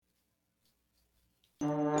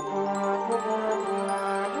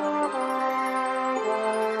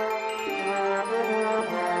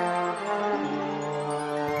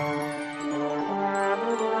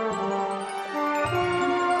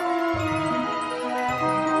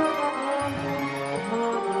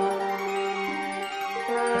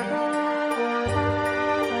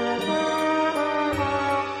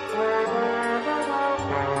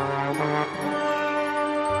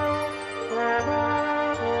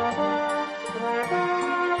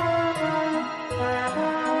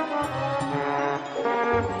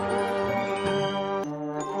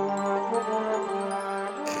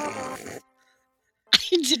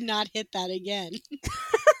not hit that again.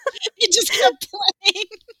 It just kept playing.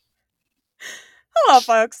 Hello,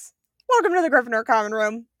 folks. Welcome to the Gryffindor Common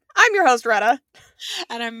Room. I'm your host, Retta.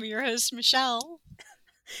 And I'm your host, Michelle.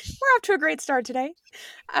 We're off to a great start today.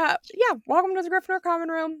 Welcome to the Gryffindor Common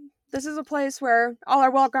Room. This is a place where all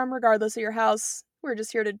are welcome, regardless of your house. We're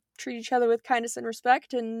just here to treat each other with kindness and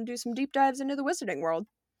respect and do some deep dives into the wizarding world.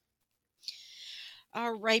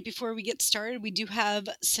 All right, before we get started, we do have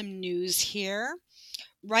some news here.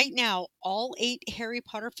 Right now, all 8 Harry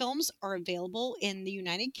Potter films are available in the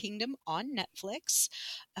United Kingdom on Netflix.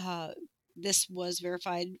 This was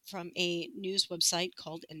verified from a news website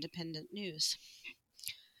called Independent News.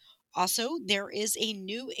 Also, there is a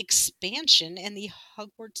new expansion in the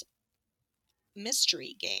Hogwarts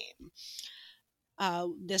mystery game.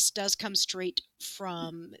 This does come straight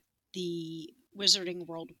from the Wizarding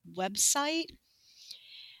World website.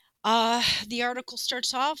 The article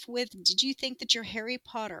starts off with, did you think that your Harry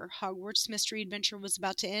Potter Hogwarts mystery adventure was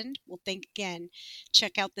about to end? Well, think again.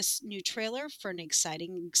 Check out this new trailer for an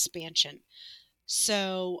exciting expansion.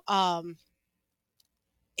 So,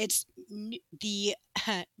 it's the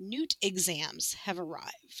Newt exams have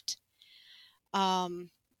arrived.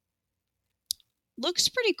 Looks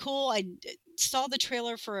pretty cool. I saw the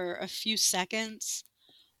trailer for a few seconds.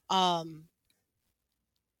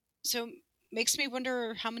 So makes me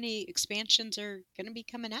wonder how many expansions are going to be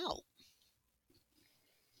coming out.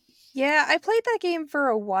 Yeah, I played that game for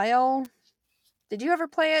a while. Did you ever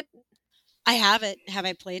play it? I have it. Have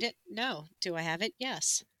I played it? No. Do I have it?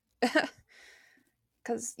 Yes.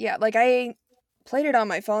 Because, I played it on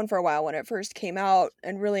my phone for a while when it first came out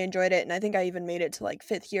and really enjoyed it, and I think I even made it to,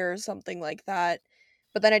 5th year or something like that.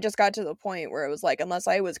 But then I just got to the point where it was unless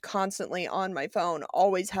I was constantly on my phone,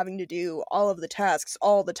 always having to do all of the tasks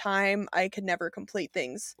all the time, I could never complete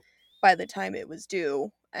things by the time it was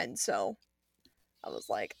due. And so I was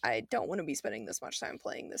like, I don't want to be spending this much time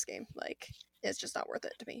playing this game. It's just not worth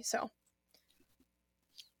it to me, so.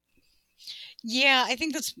 Yeah, I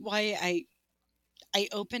think that's why I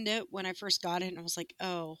opened it when I first got it, and I was like,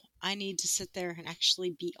 oh, I need to sit there and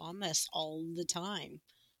actually be on this all the time.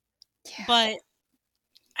 Yeah. But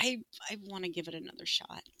I want to give it another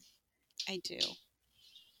shot. I do.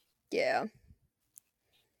 Yeah.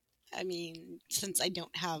 I mean, since I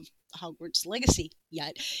don't have Hogwarts Legacy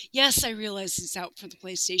yet. Yes, I realize it's out for the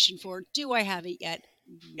PlayStation 4. Do I have it yet?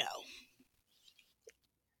 No.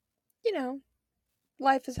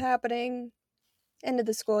 Life is happening. End of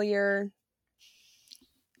the school year.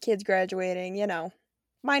 Kids graduating,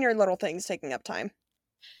 minor little things taking up time.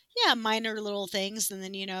 Yeah, minor little things. And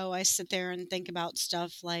then, I sit there and think about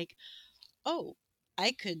stuff like, oh,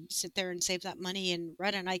 I could sit there and save that money, and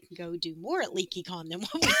Red and I can go do more at LeakyCon than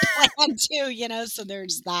what we planned to, so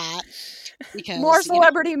there's that. Because more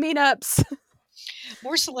celebrity meetups.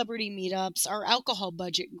 More celebrity meetups, our alcohol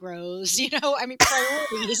budget grows,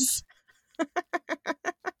 priorities.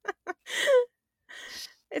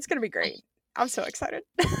 It's going to be great. I'm so excited.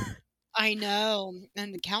 I know.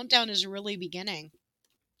 And the countdown is really beginning.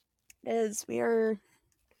 It is. We are...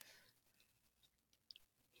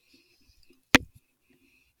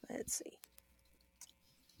 Let's see.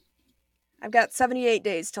 I've got 78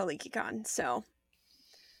 days till LeakyCon, so...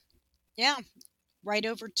 Yeah. Right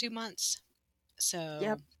over 2 months. So...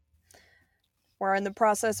 Yep. We're in the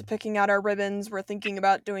process of picking out our ribbons. We're thinking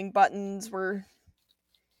about doing buttons. We're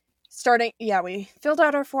starting... Yeah, we filled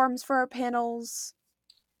out our forms for our panels.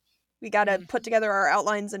 We gotta put together our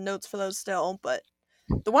outlines and notes for those still, but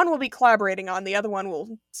the one we'll be collaborating on, the other one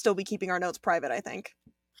will still be keeping our notes private, I think.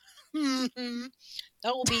 That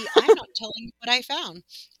will be, I'm not telling you what I found.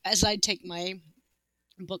 As I take my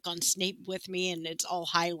book on Snape with me, and it's all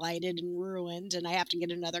highlighted and ruined, and I have to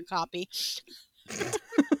get another copy.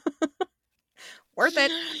 Worth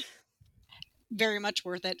it. Very much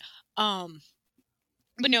worth it. But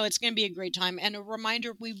no, it's going to be a great time. And a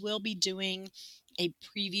reminder, we will be doing a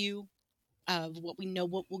preview of what we know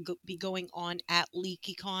what will be going on at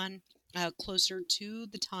LeakyCon closer to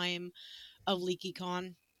the time of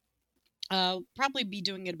LeakyCon. Probably be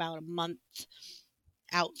doing it about a month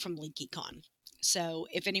out from LeakyCon. So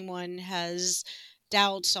if anyone has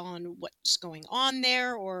doubts on what's going on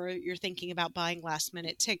there, or you're thinking about buying last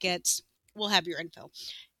minute tickets, we'll have your info.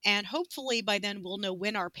 And hopefully by then we'll know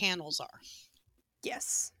when our panels are.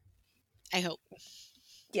 Yes. I hope.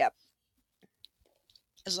 Yep.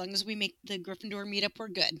 As long as we make the Gryffindor meetup, we're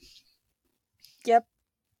good. Yep.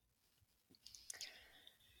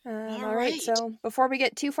 All right, so before we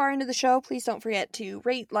get too far into the show, please don't forget to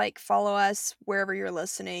rate, follow us wherever you're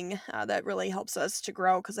listening. That really helps us to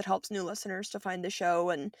grow because it helps new listeners to find the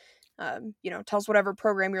show, and tells whatever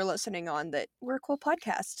program you're listening on that we're a cool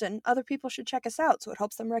podcast and other people should check us out, so it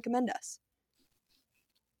helps them recommend us.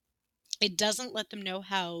 It doesn't let them know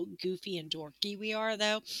how goofy and dorky we are,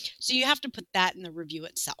 though. So you have to put that in the review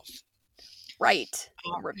itself. Right.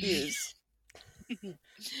 Reviews.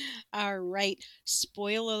 All right.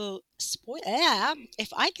 If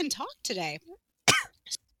I can talk today.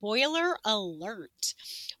 Spoiler alert.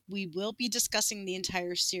 We will be discussing the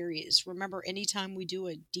entire series. Remember, anytime we do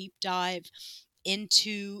a deep dive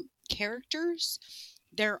into characters,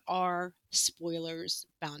 there are spoilers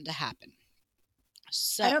bound to happen.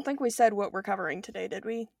 So, I don't think we said what we're covering today, did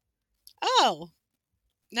we? oh,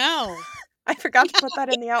 no. I forgot to put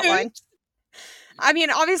that in the outline. I mean,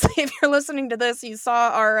 obviously, if you're listening to this, you saw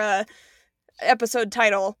our episode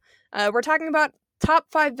title. We're talking about top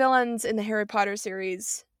 5 villains in the Harry Potter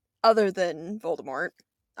series, other than Voldemort.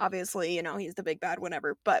 Obviously, he's the big bad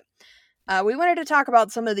whenever. But we wanted to talk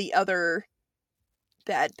about some of the other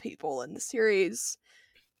bad people in the series.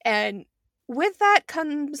 And with that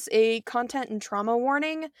comes a content and trauma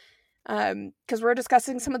warning. Because we're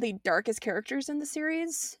discussing some of the darkest characters in the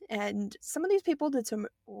series, and some of these people did some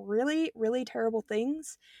really, really terrible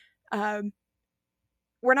things.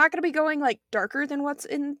 We're not going to be going like darker than what's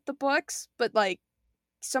in the books, but like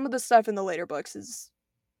some of the stuff in the later books is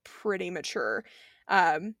pretty mature.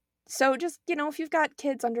 So just, if you've got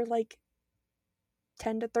kids under like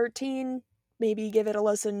 10 to 13, maybe give it a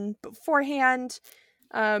listen beforehand.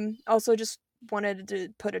 Also just wanted to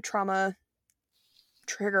put a trauma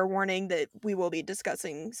trigger warning that we will be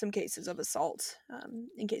discussing some cases of assault,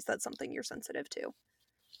 in case that's something you're sensitive to.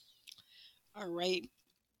 All right.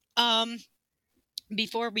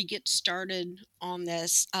 Before we get started on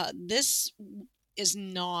this, this is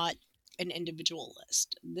not an individual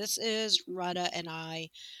list. This is Rutta and I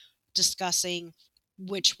discussing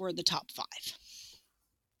which were the top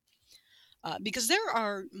 5. Because there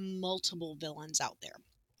are multiple villains out there.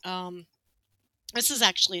 This is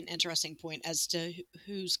actually an interesting point as to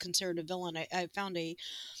who's considered a villain. I found a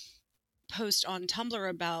post on Tumblr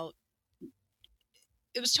about,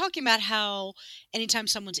 it was talking about how anytime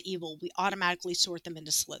someone's evil, we automatically sort them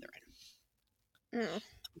into Slytherin. Mm.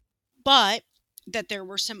 But that there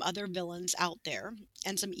were some other villains out there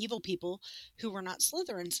and some evil people who were not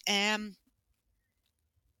Slytherins. And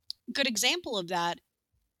good example of that,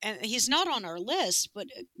 and he's not on our list, but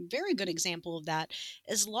a very good example of that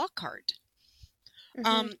is Lockhart.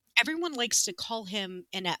 Mm-hmm. Everyone likes to call him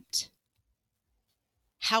inept.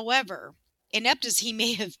 However, inept as he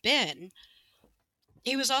may have been,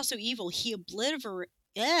 he was also evil. He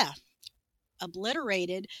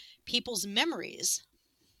obliterated people's memories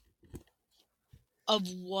of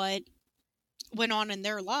what went on in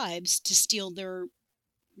their lives to steal their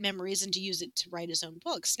memories and to use it to write his own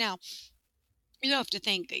books. Now, you have to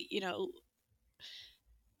think,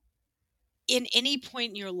 in any point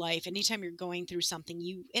in your life, anytime you're going through something,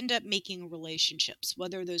 you end up making relationships,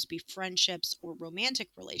 whether those be friendships or romantic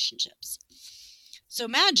relationships. So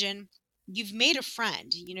imagine you've made a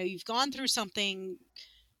friend, you've gone through something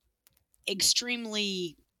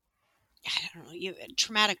extremely, I don't know,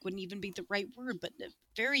 traumatic wouldn't even be the right word, but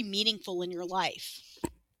very meaningful in your life.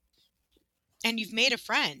 And you've made a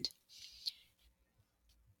friend.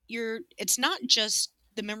 It's not just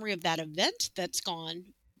the memory of that event that's gone,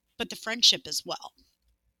 but the friendship as well.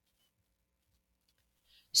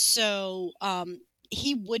 So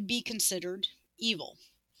he would be considered evil.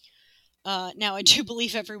 Now, I do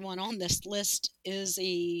believe everyone on this list is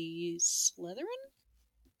a Slytherin,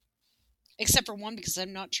 except for one, because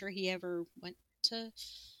I'm not sure he ever went to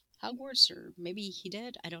Hogwarts, or maybe he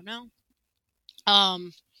did. I don't know.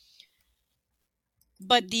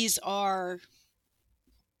 But these are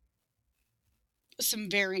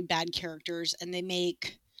some very bad characters, and they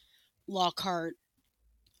make Lockhart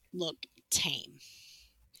look tame.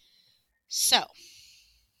 So,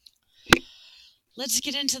 let's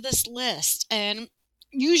get into this list. And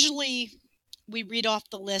usually we read off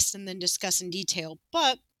the list and then discuss in detail,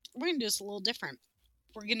 but we're going to do this a little different.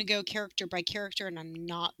 We're going to go character by character, and I'm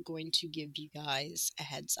not going to give you guys a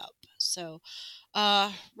heads up. So,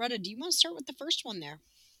 Rutta, do you want to start with the first one there?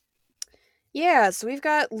 Yeah, so we've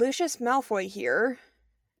got Lucius Malfoy here.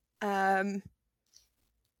 And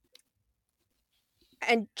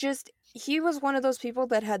just, he was one of those people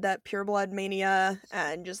that had that pureblood mania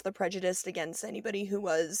and just the prejudice against anybody who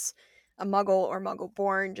was a muggle or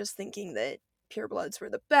muggle-born, just thinking that purebloods were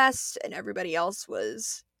the best and everybody else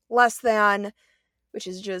was less than, which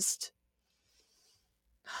is just...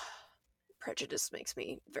 prejudice makes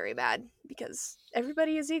me very mad, because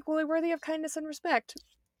everybody is equally worthy of kindness and respect.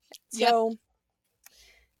 So,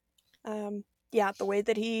 Yeah, the way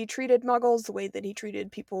that he treated muggles, the way that he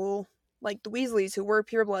treated people like the Weasleys who were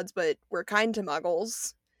purebloods but were kind to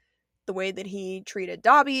muggles, the way that he treated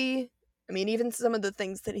Dobby. I mean, even some of the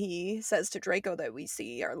things that he says to Draco that we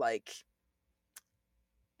see are like,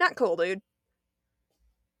 not cool, dude.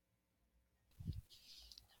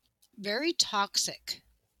 Very toxic.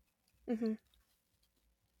 Hmm.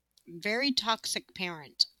 Very toxic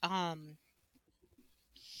parent.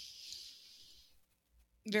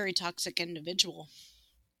 Very toxic individual.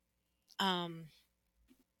 Um,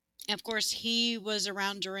 and of course, he was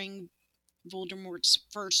around during Voldemort's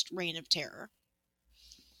first reign of terror.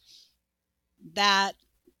 That,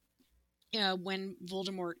 when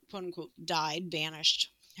Voldemort, quote unquote, died,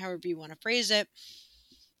 vanished, however you want to phrase it,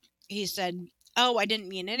 he said, "Oh, I didn't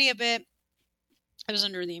mean any of it. I was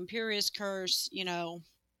under the Imperious curse."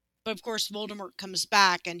 But of course, Voldemort comes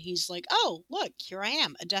back and he's like, "Oh, look, here I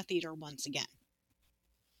am, a Death Eater once again."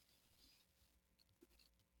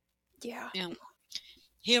 Yeah. You know,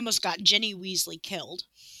 he almost got Ginny Weasley killed.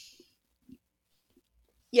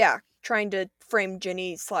 Yeah, trying to frame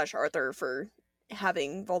Ginny slash Arthur for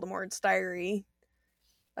having Voldemort's diary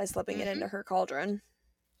by slipping it Hmm into her cauldron.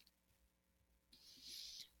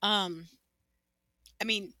 Um, I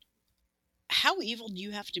mean, how evil do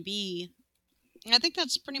you have to be? And I think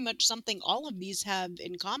that's pretty much something all of these have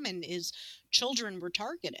in common is children were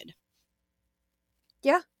targeted.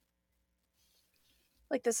 Yeah.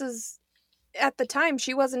 Like, this is, at the time,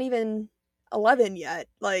 she wasn't even 11 yet.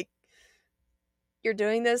 Like, you're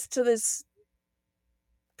doing this to this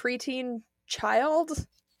preteen child?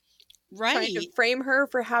 Trying to Right. frame her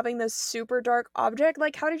for having this super dark object?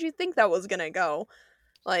 Like, how did you think that was gonna go?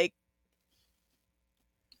 Like,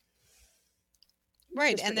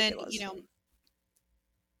 Right. just And then, ridiculous.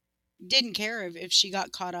 didn't care if she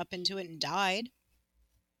got caught up into it and died.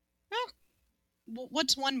 Well,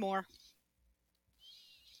 what's one more?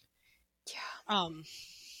 Yeah. Um,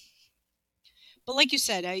 but like you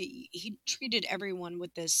said, he treated everyone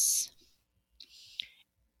with this,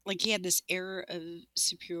 like he had this air of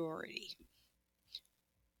superiority.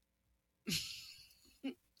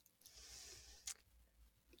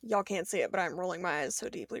 Y'all can't see it, but I'm rolling my eyes so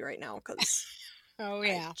deeply right now because Oh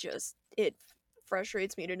I yeah. just, it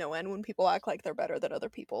frustrates me to no end when people act like they're better than other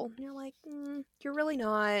people. And you're like, you're really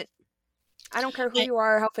not. I don't care who I, you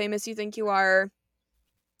are, how famous you think you are,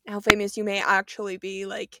 how famous you may actually be.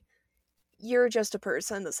 Like, you're just a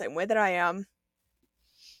person the same way that I am.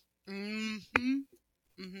 hmm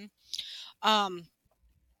hmm Um,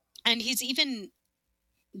 and he's even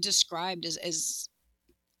described as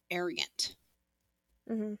arrogant,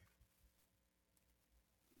 Hmm.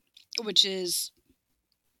 which is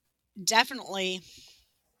definitely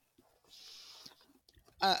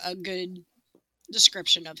a good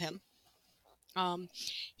description of him. Um,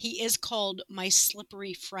 he is called my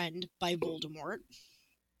slippery friend by Voldemort.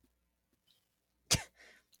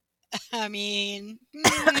 I mean,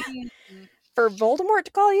 For Voldemort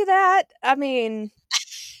to call you that, I mean,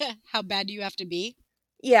 how bad do you have to be?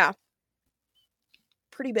 yeah,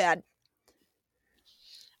 pretty bad.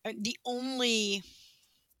 The only,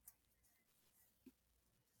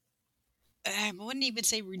 I wouldn't even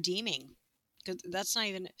say redeeming, because that's not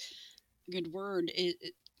even a good word.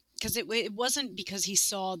 Because it wasn't because he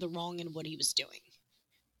saw the wrong in what he was doing.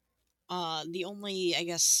 The only, I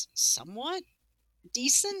guess, somewhat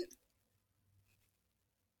decent.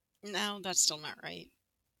 No, that's still not right.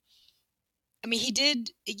 I mean, he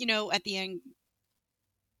did, at the end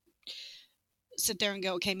sit there and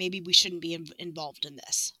go, okay, maybe we shouldn't be involved in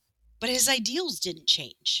this. But his ideals didn't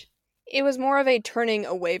change. It was more of a turning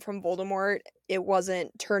away from Voldemort. It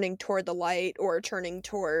wasn't turning toward the light or turning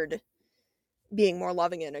toward being more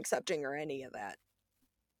loving and accepting or any of that.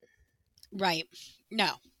 Right.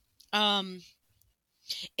 No. Um,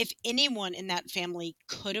 if anyone in that family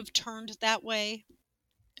could have turned that way,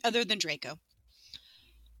 other than Draco,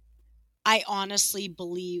 I honestly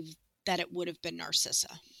believe that it would have been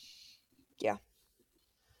Narcissa. Yeah.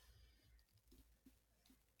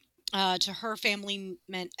 To her, family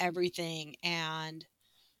meant everything. And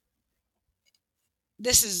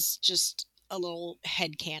this is just a little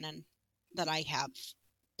headcanon that I have.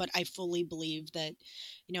 But I fully believe that,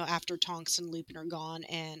 after Tonks and Lupin are gone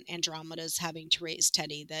and Andromeda's having to raise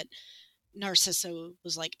Teddy, that Narcissa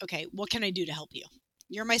was like, okay, what can I do to help you?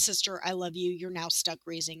 You're my sister. I love you. You're now stuck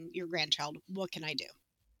raising your grandchild. What can I do?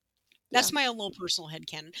 Yeah. That's my own little personal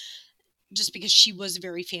headcanon, just because she was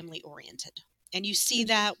very family oriented. And you see Hmm.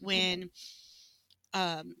 that when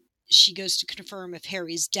um, she goes to confirm if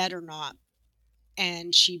Harry's dead or not,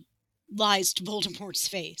 and she lies to Voldemort's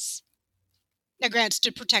face. Now, granted,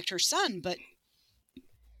 to protect her son, but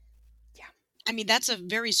Yeah. I mean, that's a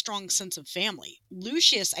very strong sense of family.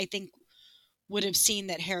 Lucius, I think, would have seen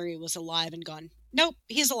that Harry was alive and gone, nope,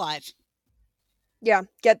 he's alive. Yeah,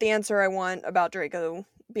 get the answer I want about Draco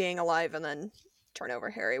being alive and then turn over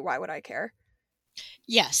Harry. Why would I care?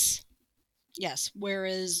 Yes, yes.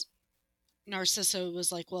 Whereas Narcissa was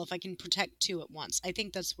like, well, if I can protect two at once, I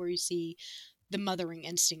think that's where you see the mothering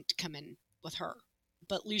instinct come in with her.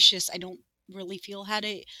 But Lucius, I don't really feel had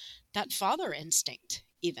that father instinct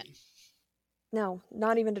even. No,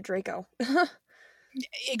 not even to Draco.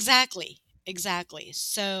 Exactly. Exactly.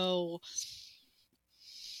 So,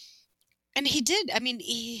 and he did. I mean,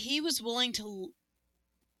 he was willing to.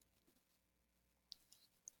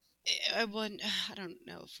 I wouldn't. I don't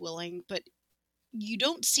know if willing, but you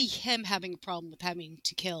don't see him having a problem with having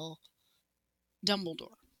to kill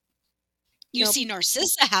Dumbledore. You Nope. see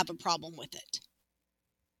Narcissa have a problem with it.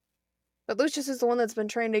 But Lucius is the one that's been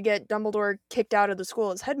trying to get Dumbledore kicked out of the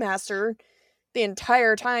school as headmaster the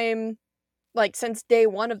entire time, like since day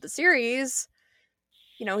one of the series.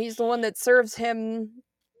 He's the one that serves him,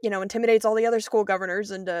 intimidates all the other school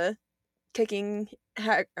governors into kicking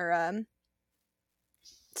or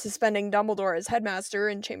suspending Dumbledore as headmaster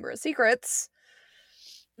in Chamber of Secrets.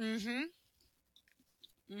 Mm-hmm.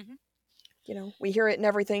 Mm-hmm. We hear it in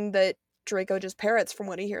everything that Draco just parrots from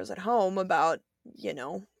what he hears at home about,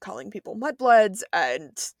 calling people mudbloods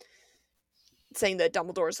and saying that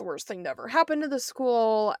Dumbledore's the worst thing to ever happen to the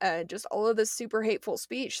school and just all of this super hateful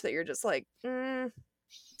speech that you're just like,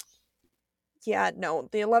 yeah, no,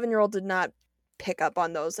 the 11-year-old did not pick up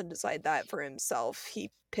on those and decide that for himself.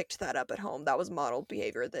 He picked that up at home. That was modeled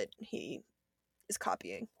behavior that he is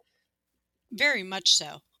copying. Very much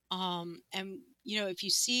so. And if you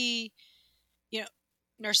see, you know,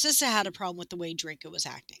 Narcissa had a problem with the way Draco was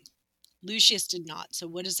acting. Lucius did not. So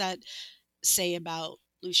what does that say about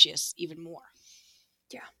Lucius even more?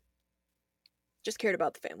 Yeah. Just cared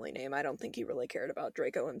about the family name. I don't think he really cared about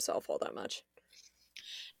Draco himself all that much.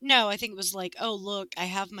 No, I think it was like, oh, look, I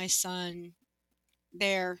have my son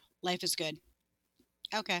there. Life is good.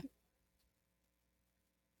 Okay.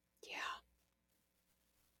 Yeah.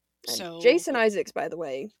 And So, Jason Isaacs, by the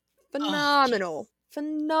way, oh,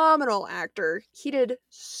 phenomenal actor. He did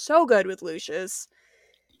so good with Lucius.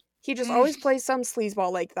 He just always plays some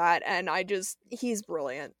sleazeball like that, and he's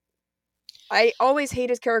brilliant. I always hate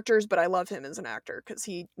his characters, but I love him as an actor because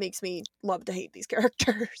he makes me love to hate these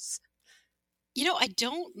characters. I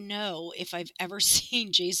don't know if I've ever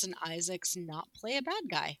seen Jason Isaacs not play a bad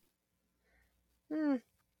guy. Hmm.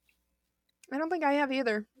 I don't think I have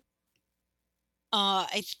either.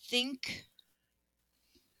 I think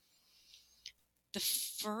the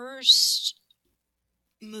first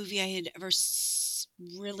movie I had ever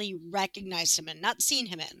really recognized him in, not seen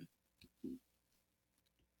him in,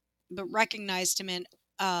 but recognized him in,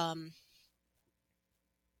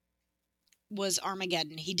 was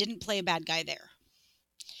Armageddon. He didn't play a bad guy there,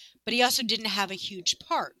 but he also didn't have a huge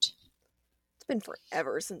part. It's been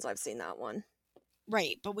forever since I've seen that one.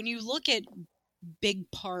 Right. But when you look at big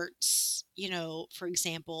parts, for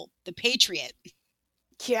example, The Patriot,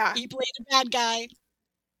 Yeah. he played a bad guy.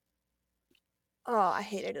 Oh, I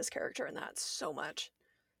hated his character in that so much.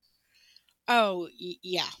 Oh,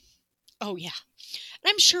 yeah. Oh, yeah.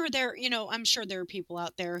 And I'm sure there are people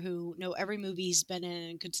out there who know every movie he's been in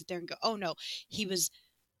and could sit there and go, oh, no, he was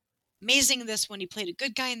amazing in this one. He played a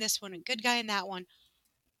good guy in this one, a good guy in that one.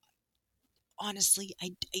 Honestly,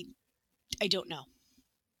 I don't know.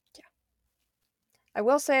 Yeah. I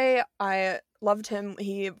will say I loved him.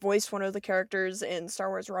 He voiced one of the characters in Star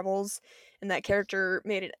Wars Rebels, and that character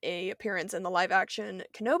made an appearance in the live action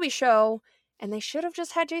Kenobi show, and they should have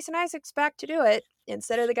just had Jason Isaacs back to do it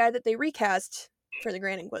instead of the guy that they recast for the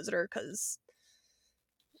Grand Inquisitor, because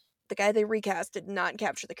the guy they recast did not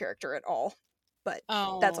capture the character at all. But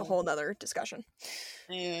that's a Oh, whole nother discussion.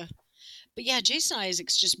 yeah. But yeah, Jason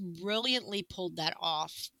Isaacs just brilliantly pulled that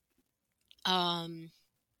off.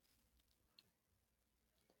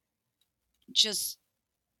 Just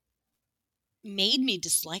made me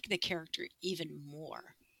dislike the character even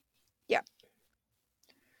more. Yeah.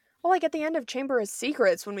 Well, like at the end of Chamber of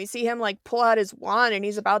Secrets, when we see him like pull out his wand and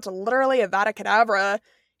he's about to literally Avada Kedavra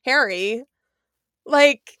Harry,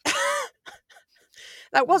 like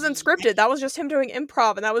that wasn't scripted. That was just him doing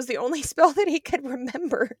improv, and that was the only spell that he could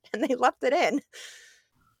remember, and they left it in.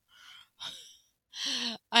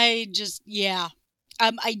 Yeah.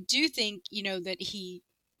 I do think, that he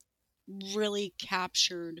really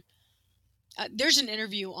captured. There's an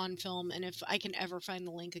interview on film, and if I can ever find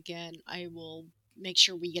the link again, I will make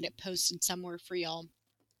sure we get it posted somewhere for y'all.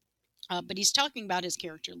 But he's talking about his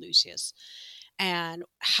character, Lucius, and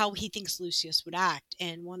how he thinks Lucius would act.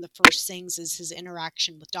 And one of the first things is his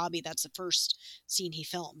interaction with Dobby. That's the first scene he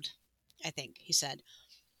filmed, I think he said.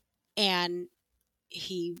 And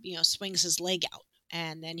he, swings his leg out,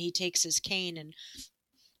 and then he takes his cane and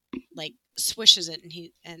like swishes it,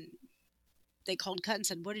 and they called cut and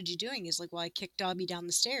said, "What did you doing?" He's like, "Well, I kicked Dobby down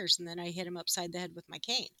the stairs and then I hit him upside the head with my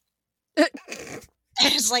cane."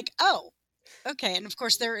 And it's like, oh, okay. And of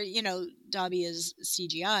course, Dobby is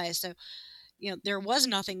CGI, so there was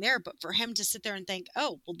nothing there. But for him to sit there and think,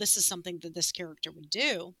 oh, well, this is something that this character would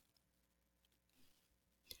do.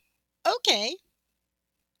 Okay.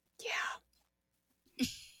 Yeah.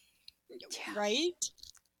 Yeah. Right?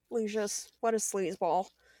 Lucius, what a sleazeball.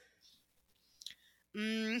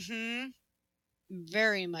 Mm-hmm.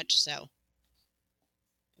 Very much so.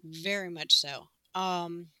 Very much so.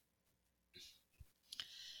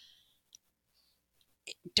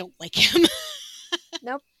 Don't like him.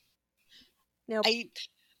 Nope. Nope.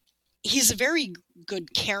 He's a very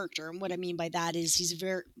good character, and what I mean by that is he's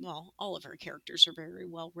very well. All of her characters are very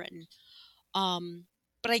well written.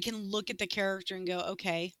 But I can look at the character and go,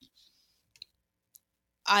 okay,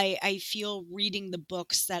 I feel reading the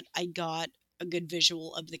books that I got a good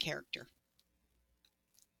visual of the character.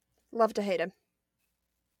 Love to hate him.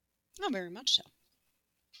 Oh, very much so.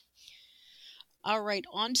 All right,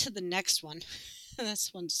 on to the next one.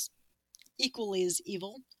 This one's equally as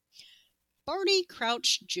evil. Barty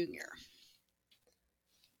Crouch Jr.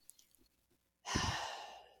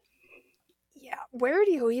 Yeah, where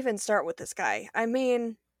do you even start with this guy? I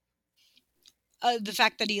mean, The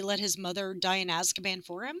fact that he let his mother die in Azkaban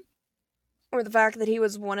for him? or the fact that he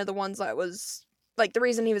was one of the ones that was like the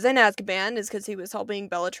reason he was in Azkaban is because he was helping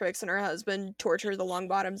Bellatrix and her husband torture the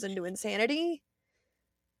Longbottoms into insanity.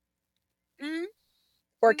 Mm-hmm.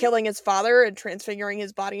 Or killing his father and transfiguring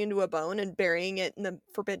his body into a bone and burying it in the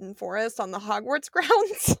Forbidden Forest on the Hogwarts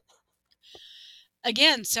grounds.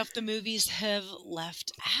 Again, stuff the movies have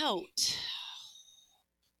left out.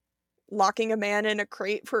 Locking a man in a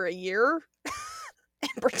crate for a year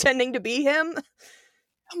and pretending to be him.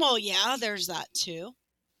 Well, yeah, there's that too.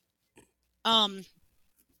 Um,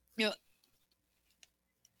 you know,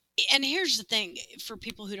 and here's the thing for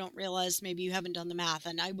people who don't realize, maybe you haven't done the math,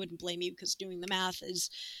 and I wouldn't blame you because doing the math is,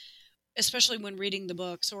 especially when reading the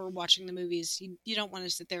books or watching the movies, you don't want to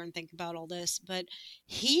sit there and think about all this. But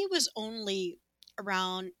he was only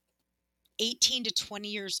around 18 to 20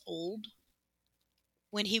 years old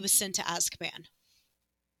when he was sent to Azkaban.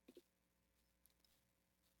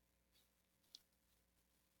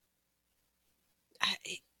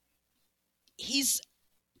 He's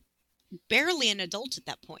barely an adult at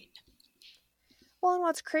that point. Well, and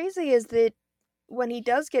what's crazy is that when he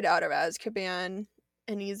does get out of Azkaban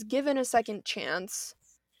and he's given a second chance,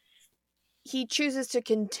 he chooses to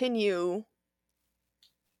continue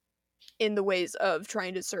in the ways of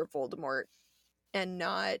trying to serve Voldemort and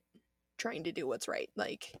not trying to do what's right.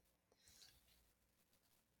 Like,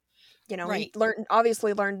 Right. he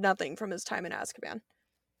obviously learned nothing from his time in Azkaban.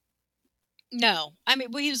 No. I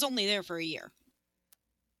mean, well, he was only there for a year.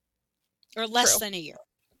 Or less True. than a year.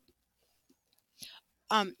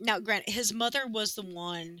 Now, granted, his mother was the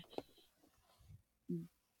one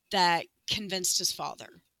that convinced his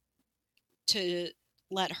father to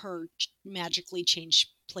let her magically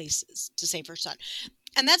change places to save her son.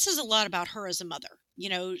 And that says a lot about her as a mother.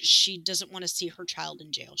 She doesn't want to see her child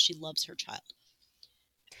in jail. She loves her child.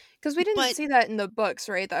 Because we didn't But see that in the books,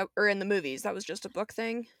 right? Or in the movies. That was just a book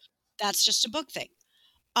thing. that's just a book thing.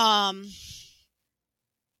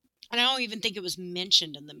 And I don't even think it was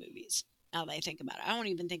mentioned in the movies, now that I think about it. I don't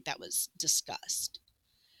even think that was discussed.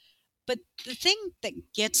 But the thing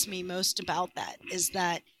that gets me most about that is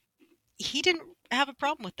that he didn't have a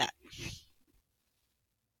problem with that.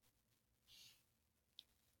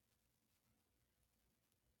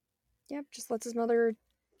 Yep, just lets his mother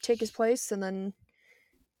take his place and then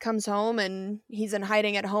comes home and he's in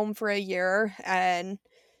hiding at home for a year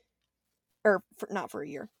not for a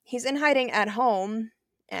year. He's in hiding at home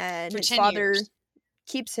and For his 10 father years.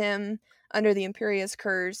 keeps him under the Imperious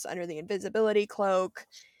Curse, under the invisibility cloak,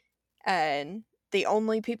 and the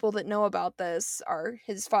only people that know about this are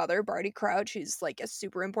his father, Barty Crouch, who's like a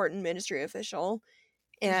super important ministry official,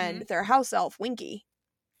 and their house elf, Winky.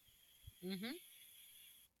 Mm-hmm.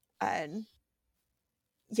 And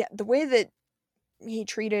yeah, the way that he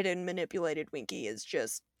treated and manipulated Winky is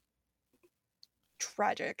just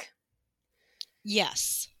tragic.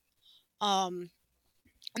 Yes.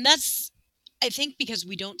 And that's, I think, because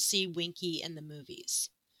we don't see Winky in the movies.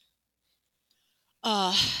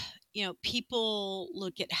 Uh, people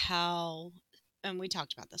look at how, and we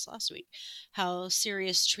talked about this last week, how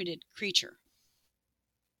Sirius treated Creature.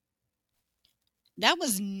 That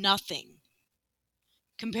was nothing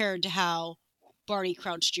compared to how Barty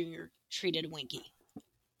Crouch Jr. treated Winky.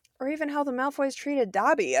 Or even how the Malfoys treated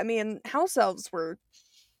Dobby. I mean, house elves were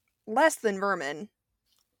less than vermin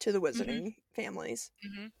to the Mm-hmm. wizarding families.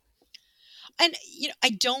 Mm-hmm. And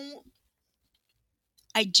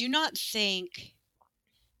I do not think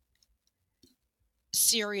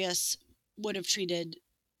Sirius would have treated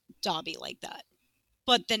Dobby like that.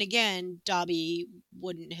 But then again, Dobby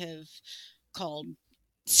wouldn't have called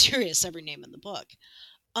Sirius every name in the book.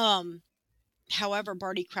 Um, However,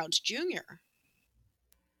 Barty Crouch Jr.,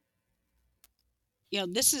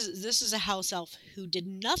 this is a house elf who did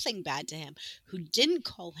nothing bad to him, who didn't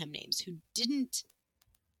call him names, who didn't,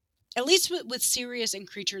 at least with Sirius and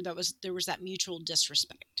Creature, there was that mutual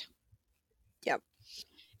disrespect. Yep.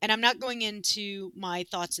 And I'm not going into my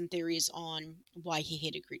thoughts and theories on why he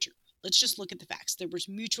hated Creature. Let's just look at the facts. There was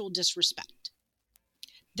mutual disrespect.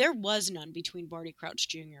 There was none between Barty Crouch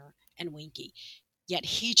Jr. and Winky, yet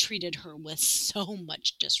he treated her with so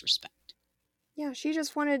much disrespect. Yeah, she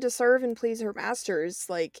just wanted to serve and please her masters.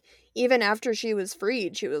 Like, even after she was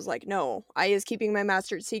freed, she was like, no, I is keeping my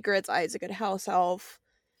master's secrets. I is a good house elf.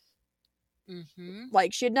 Mm-hmm.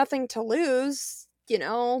 Like, she had nothing to lose, you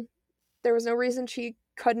know? There was no reason she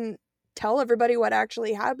couldn't tell everybody what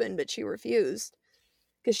actually happened, but she refused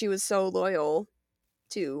because she was so loyal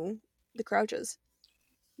to the Crouches.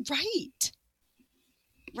 Right.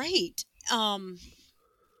 Right.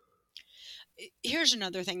 Here's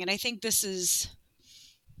another thing, and I think this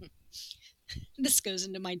goes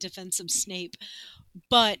into my defense of Snape,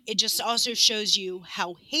 but it just also shows you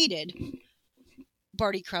how hated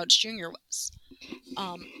Barty Crouch Jr. was.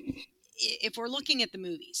 If we're looking at the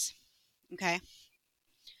movies, okay,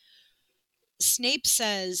 Snape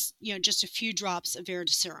says, just a few drops of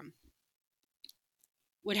Veritaserum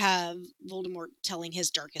would have Voldemort telling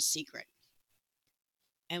his darkest secret.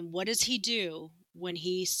 And what does he do when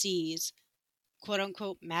he sees, quote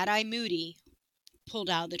unquote, Mad Eye Moody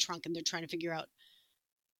pulled out of the trunk and they're trying to figure out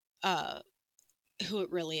who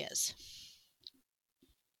it really is?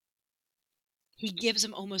 He gives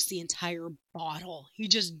him almost the entire bottle. He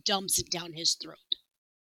just dumps it down his throat.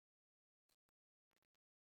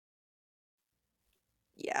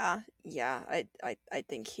 Yeah, I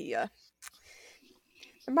think he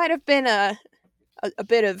there might have been a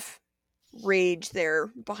bit of rage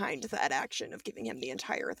there behind that action of giving him the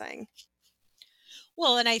entire thing.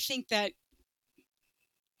 Well, and I think that,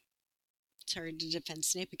 sorry to defend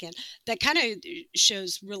Snape again, that kind of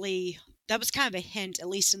shows really, that was kind of a hint, at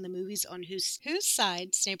least in the movies, on whose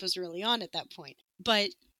side Snape was really on at that point.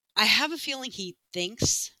 But I have a feeling he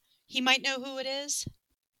thinks he might know who it is,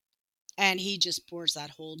 and he just pours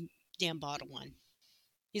that whole damn bottle in.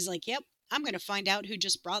 He's like, yep, I'm going to find out who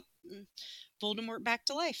just brought Voldemort back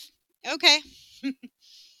to life. Okay.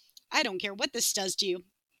 I don't care what this does to you.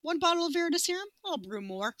 One bottle of Veritaserum? I'll brew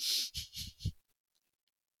more.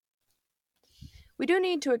 We do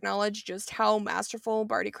need to acknowledge just how masterful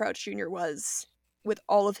Barty Crouch Jr. was with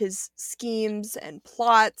all of his schemes and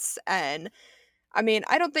plots. And I mean,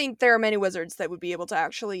 I don't think there are many wizards that would be able to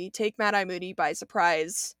actually take Mad Eye Moody by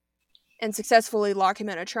surprise and successfully lock him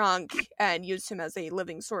in a trunk and use him as a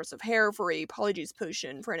living source of hair for a Polyjuice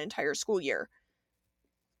potion for an entire school year.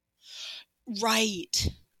 Right.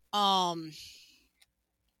 Not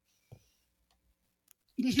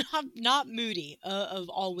Moody of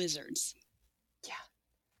all wizards. Yeah.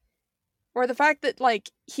 Or the fact that,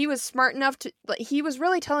 like, he was smart enough to, like, he was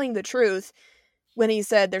really telling the truth when he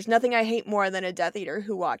said, there's nothing I hate more than a Death Eater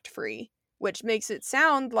who walked free, which makes it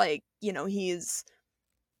sound like, he's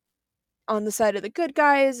on the side of the good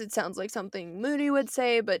guys. It sounds like something Moody would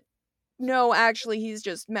say, but no, actually, he's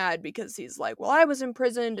just mad because he's like, well, I was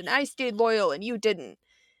imprisoned and I stayed loyal and you didn't.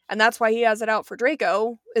 And that's why he has it out for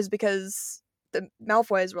Draco, is because the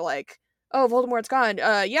Malfoys were like, oh, Voldemort's gone.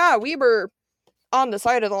 Yeah, we were on the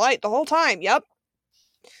side of the light the whole time. Yep.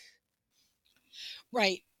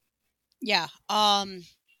 Right. Yeah. And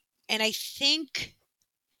I think,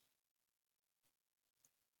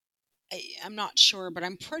 I'm not sure, but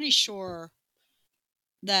I'm pretty sure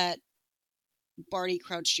that Barty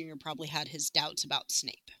Crouch Jr. probably had his doubts about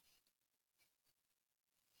Snape.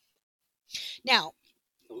 Now,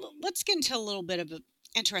 let's get into a little bit of an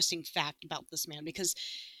interesting fact about this man, because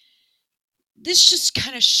this just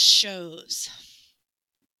kind of shows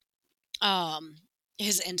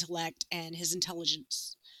his intellect and his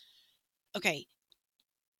intelligence. Okay,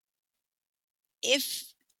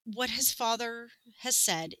 if what his father has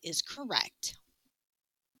said is correct,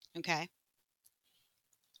 okay,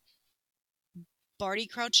 Barty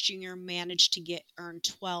Crouch Jr. managed to earn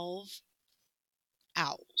 12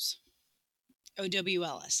 owls.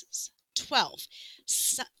 OWLSs. 12.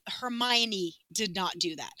 Hermione did not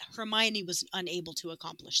do that. Hermione was unable to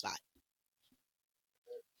accomplish that.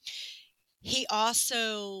 He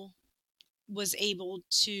also was able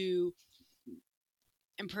to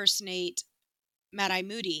impersonate Mad Eye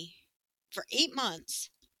Moody for 8 months,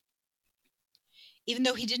 even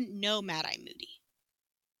though he didn't know Mad Eye Moody,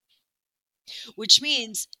 which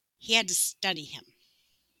means he had to study him.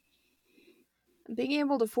 Being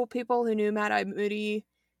able to fool people who knew Mad Eye Moody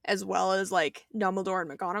as well as like Dumbledore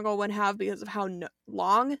and McGonagall would have because of how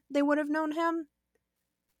long they would have known him.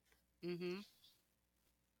 Mm-hmm.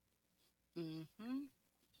 Mm-hmm.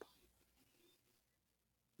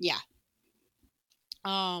 Yeah.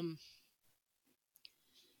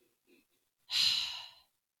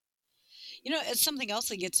 It's something else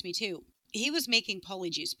that gets me too. He was making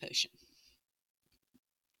polyjuice potion.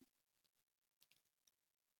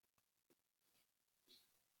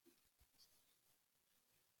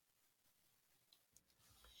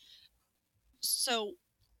 So,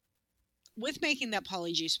 with making that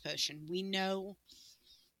polyjuice potion, we know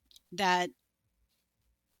that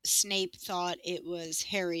Snape thought it was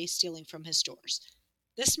Harry stealing from his stores.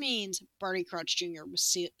 This means Barty Crouch Jr.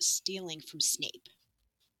 was stealing from Snape.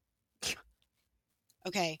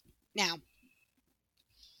 Okay, now,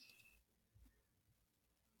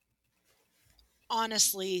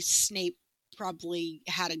 honestly, Snape probably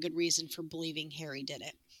had a good reason for believing Harry did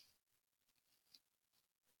it.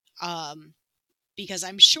 Because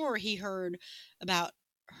I'm sure he heard about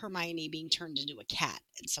Hermione being turned into a cat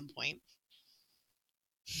at some point.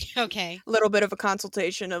 Okay. A little bit of a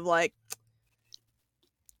consultation of like,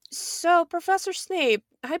 so Professor Snape,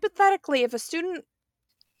 hypothetically, if a student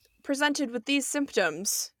presented with these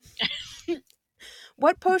symptoms,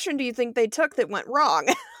 what potion do you think they took that went wrong?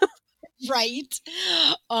 Right.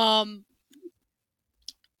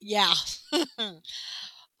 Yeah.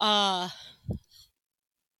 I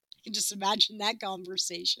can just imagine that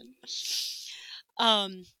conversation.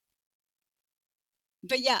 But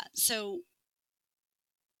yeah, so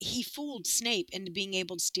he fooled Snape into being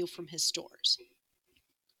able to steal from his stores.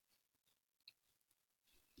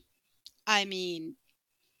 I mean,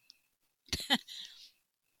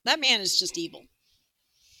 that man is just evil.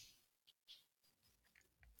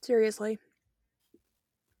 Seriously.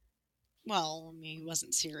 Well, I mean, he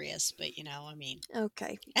wasn't serious, but I mean.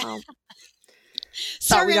 Okay, well.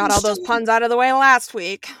 Thought we Sorry, got I'm all those still puns out of the way last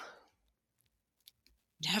week.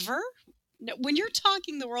 never. No, when you're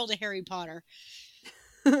talking the world of Harry Potter,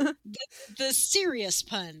 the serious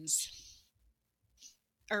puns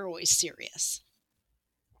are always serious.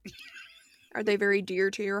 Are they very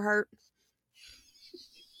dear to your heart?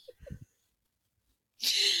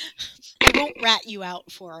 I won't rat you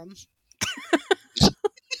out for them.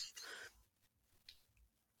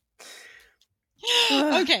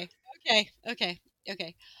 Okay.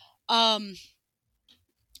 Okay. Um.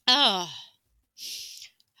 Oh.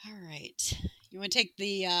 All right. You want to take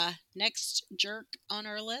the next jerk on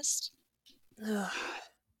our list? Yeah,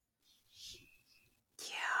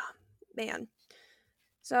 man.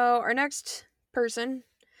 So our next person,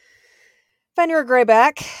 Fenrir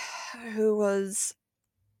Greyback, who was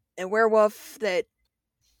a werewolf that,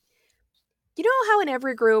 you know how in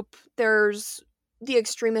every group there's the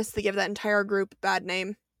extremists that give that entire group a bad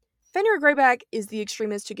name? Fenrir Greyback is the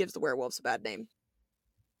extremist who gives the werewolves a bad name.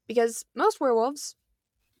 Because most werewolves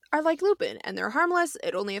are like Lupin, and they're harmless,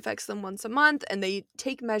 it only affects them once a month, and they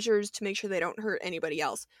take measures to make sure they don't hurt anybody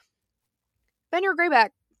else. Fenrir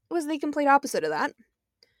Greyback was the complete opposite of that.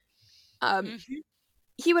 Mm-hmm.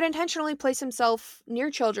 He would intentionally place himself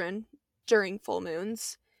near children during full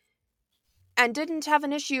moons and didn't have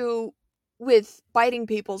an issue with biting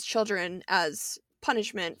people's children as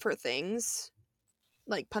punishment for things,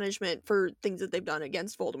 like punishment for things that they've done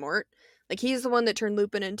against Voldemort. Like, he's the one that turned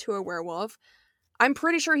Lupin into a werewolf. I'm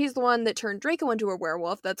pretty sure he's the one that turned Draco into a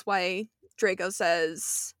werewolf. That's why Draco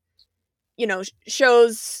says,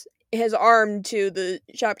 shows his arm to the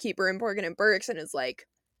shopkeeper in Porkin and Burks and is like,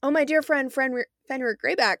 oh, my dear friend Fenrir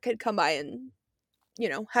Greyback could come by and,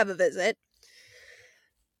 have a visit.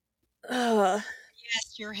 Yes,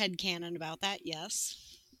 your headcanon about that, yes.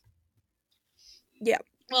 Yeah.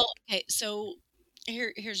 Well, okay, so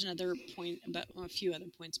here's another point about a few other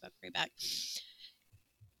points about Greyback.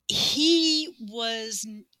 He was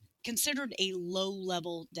considered a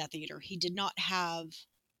low-level Death Eater. He did not have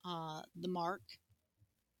the mark.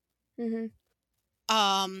 Mm-hmm.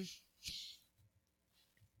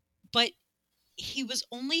 But he was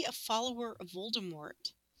only a follower of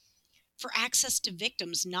Voldemort for access to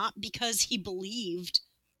victims, not because he believed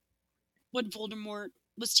what Voldemort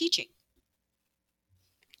was teaching.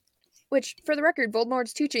 Which, for the record,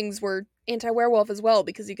 Voldemort's teachings were anti-werewolf as well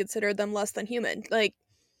because he considered them less than human. Like,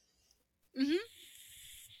 Hmm.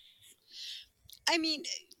 I mean,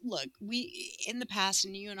 look, we in the past,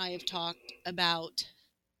 and you and I have talked about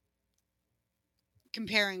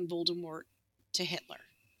comparing Voldemort to Hitler.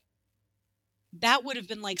 That would have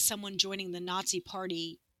been like someone joining the Nazi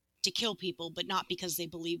party to kill people, but not because they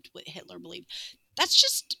believed what Hitler believed. That's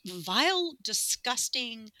just vile,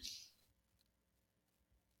 disgusting,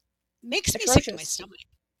 makes me sick to my atrocious. stomach.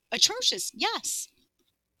 Atrocious, yes.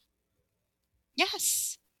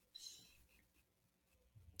 Yes.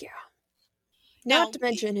 Yeah. Not Now, to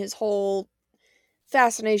mention his whole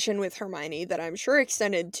fascination with Hermione that I'm sure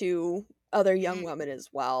extended to other young mm-hmm, women as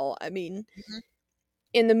well. I mean,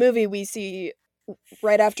 in the movie, we see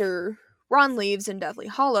right after Ron leaves in Deathly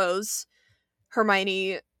Hollows,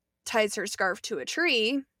 Hermione ties her scarf to a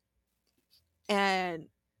tree, and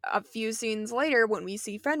a few scenes later, when we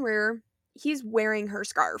see Fenrir, he's wearing her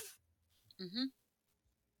scarf. mm-hmm,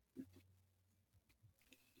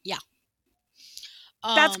 yeah.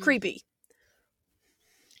 That's Um, creepy.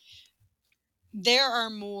 there are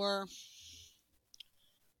more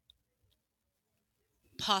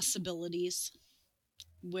possibilities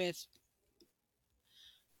with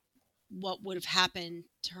what would have happened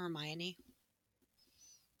to Hermione,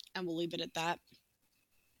 and we'll leave it at that.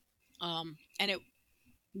 And it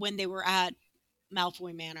when they were at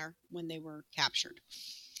Malfoy Manor when they were captured.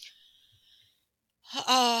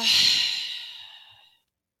 Uh,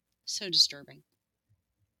 so disturbing.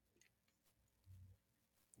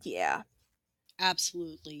 Yeah,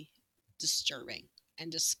 Absolutely disturbing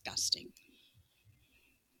and disgusting.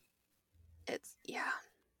 it's yeah.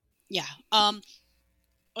 Yeah.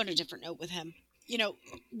 On a different note with him, you know,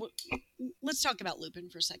 let's talk about Lupin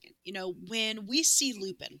for a second. When we see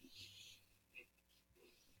Lupin,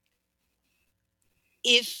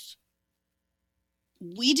 if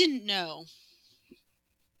we didn't know,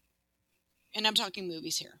 and I'm talking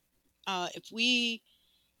movies here, if we,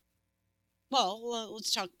 well,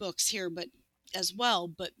 let's talk books here, but as well,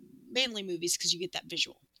 but mainly movies because you get that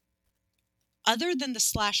visual. Other than the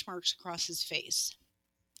slash marks across his face,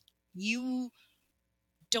 you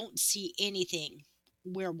don't see anything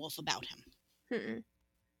werewolf about him. Mm-mm.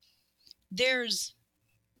 There's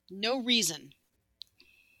no reason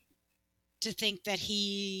to think that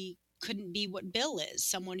he couldn't be what Bill is,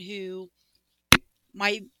 someone who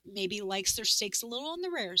might maybe likes their steaks a little on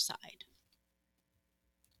the rare side.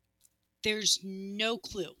 There's no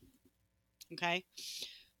clue. Okay.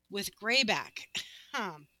 With Greyback,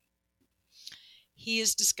 he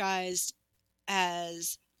is disguised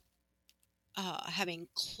as having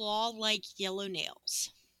claw like yellow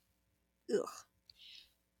nails, Ugh.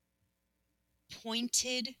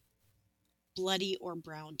 pointed, bloody, or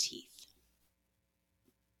brown teeth.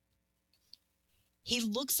 He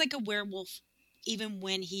looks like a werewolf even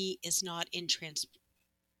when he is not in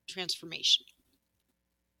transformation.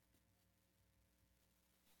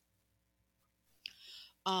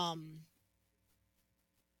 Um,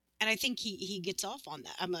 and I think he gets off on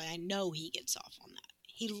that. I mean, I know he gets off on that.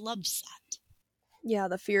 He loves that. Yeah,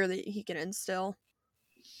 the fear that he can instill.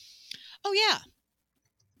 Oh yeah.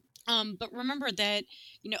 But remember that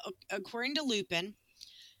according to Lupin,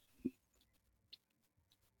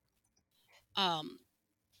 um,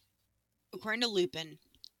 according to Lupin,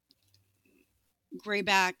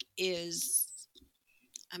 Greyback is.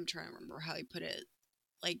 I'm trying to remember how he put it.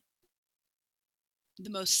 Like the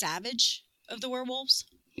most savage of the werewolves.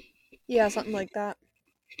 Yeah, something like that.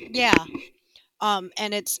 Yeah.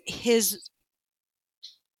 And it's his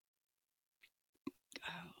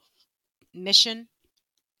mission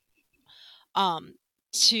um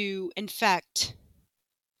to infect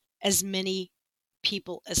as many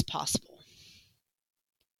people as possible.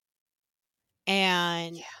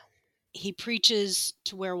 And Yeah. he preaches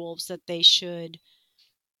to werewolves that they should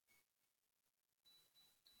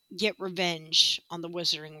get revenge on the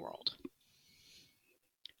wizarding world.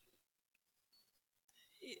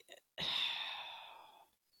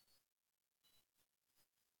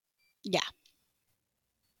 Yeah.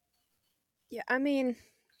 Yeah, I mean,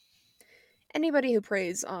 anybody who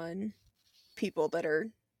preys on people that are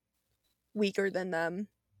weaker than them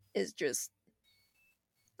is just.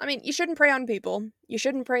 I mean, you shouldn't prey on people. You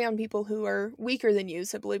shouldn't prey on people who are weaker than you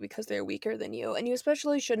simply because they're weaker than you. And you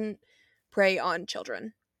especially shouldn't prey on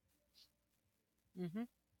children. Hmm.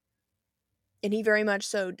 And he very much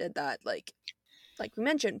so did that. Like we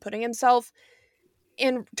mentioned, putting himself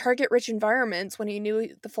in target rich environments when he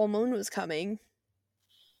knew the full moon was coming.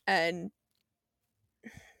 And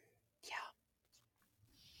yeah,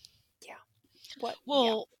 yeah. What?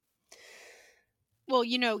 Yeah. Well, Well,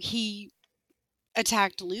 he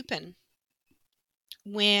attacked Lupin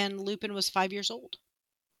when Lupin was 5 years old.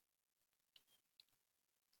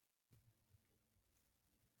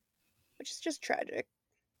 which is just tragic.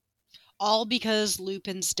 All because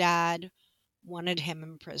Lupin's dad wanted him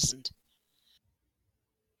imprisoned.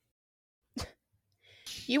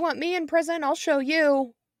 You want me in prison? I'll show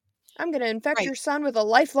you. I'm going to infect Right, your son with a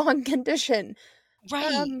lifelong condition.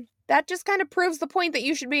 right, That just kind of proves the point that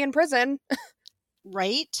you should be in prison.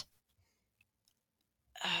 right.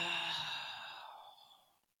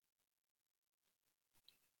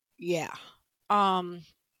 Yeah. Um.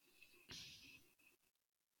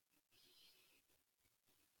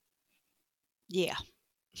 Yeah.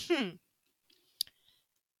 Hmm.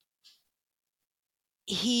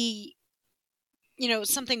 He,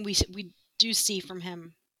 something we do see from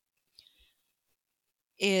him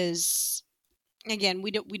is, again,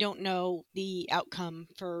 we don't know the outcome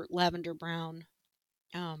for Lavender Brown.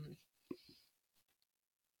 Um.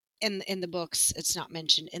 In the books, it's not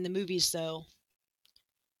mentioned. In the movies, though,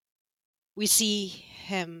 we see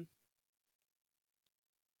him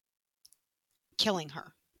killing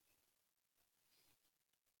her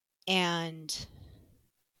and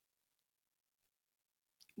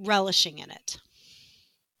relishing in it.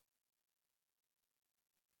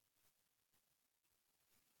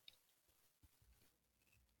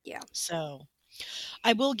 Yeah. So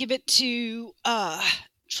I will give it to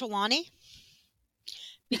Trelawney,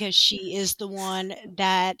 because she is the one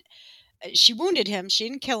that she wounded him. She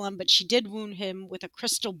didn't kill him, but she did wound him with a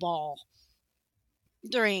crystal ball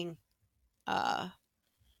during uh,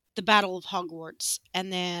 the Battle of Hogwarts.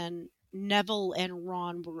 And then Neville and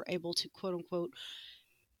Ron were able to, quote unquote,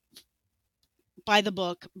 by the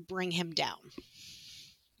book, bring him down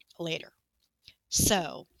later.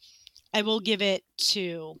 So I will give it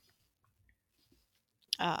to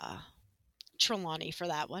uh, Trelawney for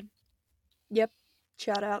that one. Yep.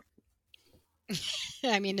 Shout out.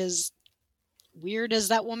 I mean, as weird as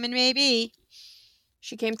that woman may be,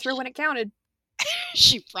 She came through when it counted.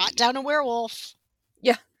 she brought down a werewolf.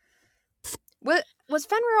 Yeah. Was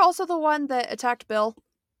Fenrir also the one that attacked Bill?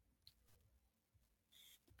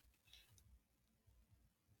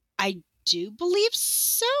 I do believe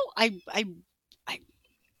so. I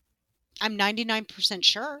I'm 99%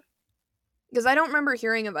 sure. Because I don't remember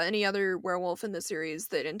hearing of any other werewolf in the series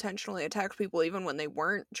that intentionally attacked people even when they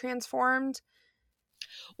weren't transformed.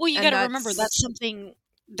 Well, you got And to remember that's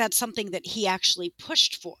that's something that he actually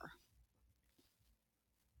pushed for.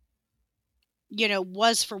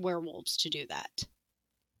 Was for werewolves to do that.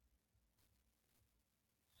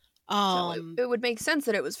 so it would make sense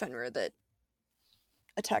that it was Fenrir that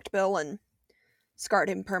attacked Bill and scarred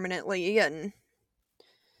him permanently. And,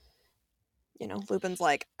 Lupin's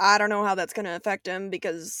like, I don't know how that's going to affect him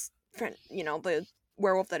because, the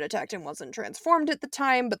werewolf that attacked him wasn't transformed at the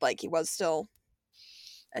time, but, like, he was still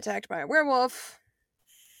attacked by a werewolf.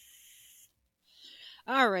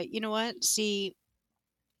 All right, you know what? See,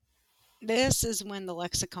 this is when the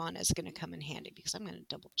lexicon is going to come in handy, because I'm going to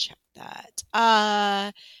double check that.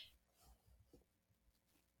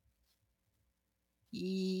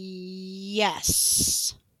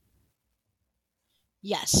 Yes.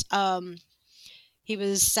 Yes. He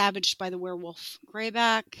was savaged by the werewolf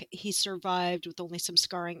Greyback. He survived with only some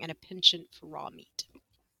scarring and a penchant for raw meat.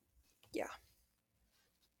 Yeah.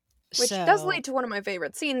 Which does So, lead to one of my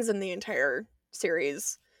favorite scenes in the entire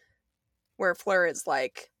series, where Fleur is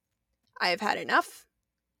like, I've had enough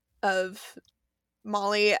of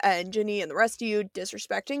Molly and Ginny and the rest of you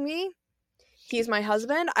disrespecting me. He's my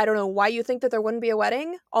husband. I don't know why you think that there wouldn't be a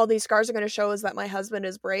wedding. All these scars are going to show us that my husband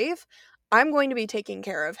is brave. I'm going to be taking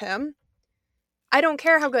care of him. I don't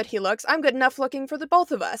care how good he looks. I'm good enough looking for the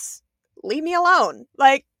both of us. Leave me alone.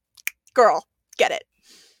 Like, girl, get it.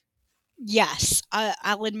 yes,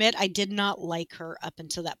 I'll admit I did not like her up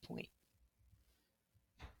until that point.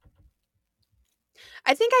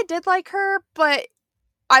 I think I did like her, but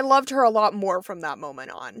I loved her a lot more from that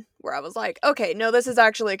moment on, where I was like, okay, no, this is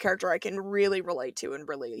actually a character I can really relate to and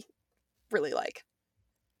really, really like.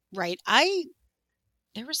 Right.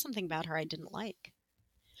 There was something about her I didn't like.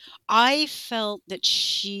 I felt that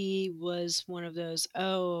she was one of those,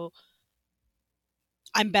 oh,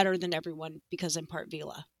 I'm better than everyone because I'm part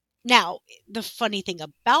Vila. Now, the funny thing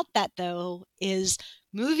about that, though, is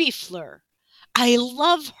movie Fleur. I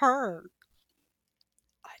love her.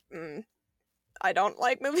 I don't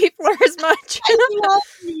like movie Fleur as much. I love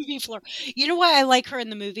movie Fleur. You know why I like her in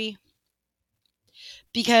the movie?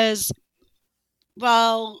 Because,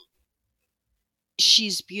 well,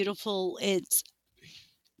 she's beautiful. It's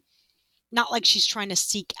not like she's trying to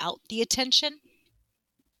seek out the attention.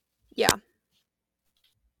 Yeah.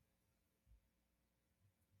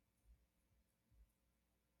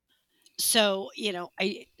 So,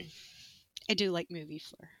 I do like movie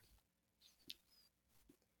Fleur.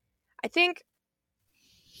 I think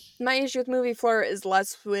my issue with movie Fleur is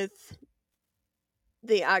less with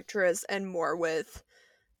the actress and more with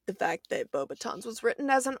the fact that Beauxbatons was written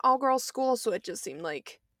as an all-girls school, so it just seemed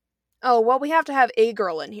like, oh, well, we have to have a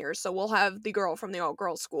girl in here, so we'll have the girl from the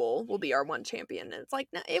all-girls school will be our one champion. And it's like,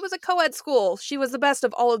 no, it was a co-ed school. She was the best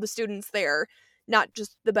of all of the students there, not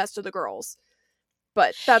just the best of the girls.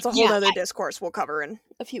 But that's a whole Yeah, nother discourse we'll cover in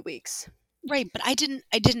a few weeks. right, but I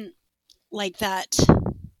didn't like that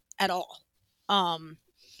at all.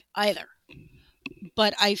 Either.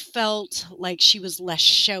 But I felt like she was less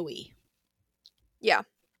showy. Yeah.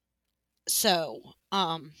 So,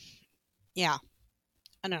 yeah,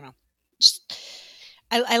 I don't know. Just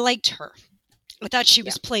I liked her. I thought she Yeah.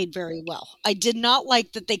 was played very well. I did not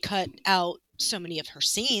like that they cut out so many of her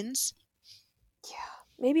scenes. Yeah.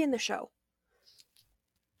 Maybe in the show.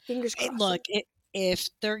 Fingers crossed. Look, if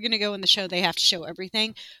they're going to go in the show, they have to show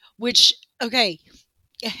everything, which, okay,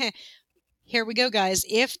 here we go, guys.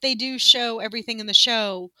 If they do show everything in the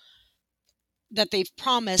show that they've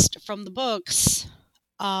promised from the books,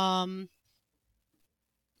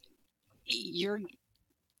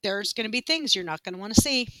 there's going to be things you're not going to want to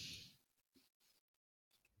see.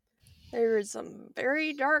 There is some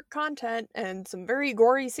very dark content and some very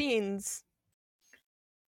gory scenes.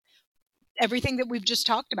 Everything that we've just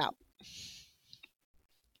talked about.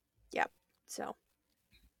 Yep. So.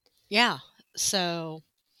 Yeah. So.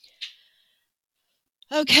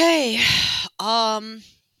 Okay.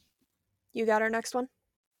 You got our next one?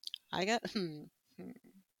 I got.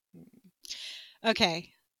 Okay.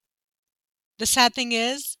 The sad thing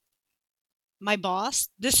is, my boss,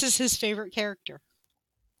 this is his favorite character.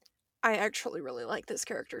 I actually really like this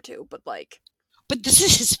character too, but like. But this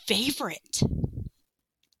is his favorite.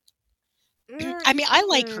 I mean, I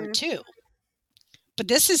like her too. But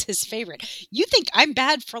this is his favorite. You think I'm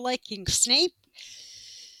bad for liking Snape?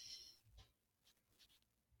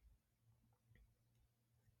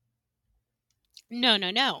 No,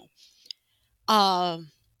 no, no. My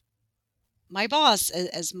boss,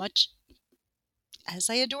 as much as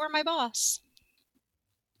I adore my boss,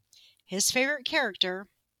 his favorite character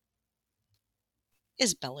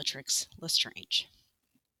is Bellatrix Lestrange.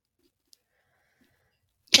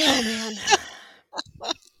 Oh man.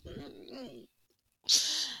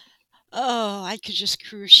 Oh, I could just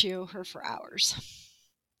crucio her for hours.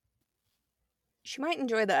 She might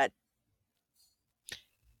enjoy that.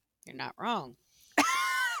 You're not wrong.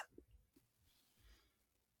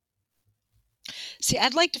 See,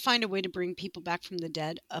 I'd like to find a way to bring people back from the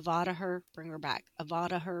dead. Avada her, bring her back.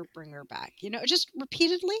 Avada her, bring her back. Just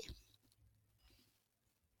repeatedly.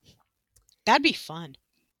 That'd be fun.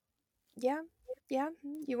 Yeah. Yeah.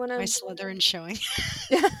 You want My to. Slytherin showing.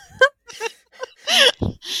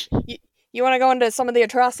 You want to go into some of the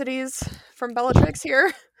atrocities from Bellatrix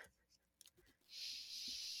here?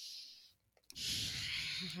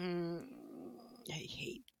 I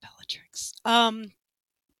hate Bellatrix.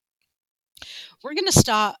 We're gonna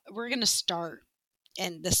stop. We're gonna start,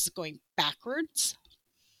 and this is going backwards.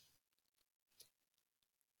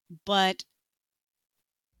 But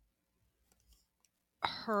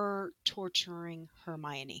her torturing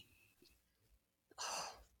Hermione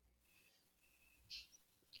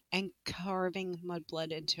and carving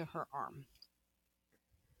mudblood into her arm.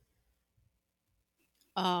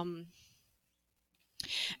 And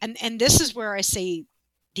this is where I say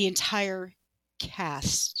the entire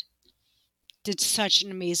cast did such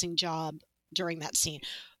an amazing job during that scene.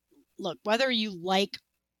 Look, whether you like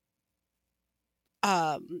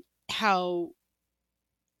how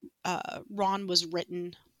Ron was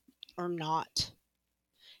written or not,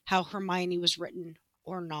 how Hermione was written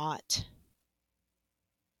or not,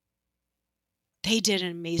 they did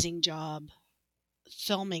an amazing job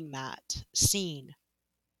filming that scene.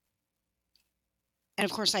 And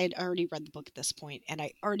of course, I had already read the book at this point, and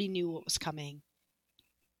I already knew what was coming.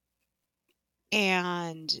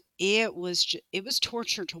 And it was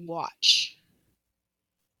torture to watch.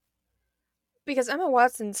 Because Emma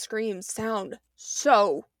Watson's screams sound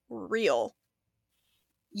so real.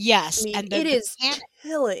 Yes, I mean, and it is panic.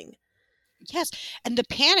 chilling. Yes, and the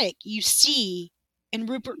panic you see in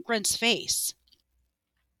Rupert Grint's face.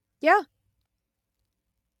 Yeah.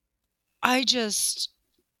 I just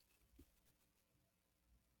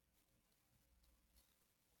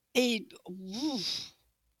the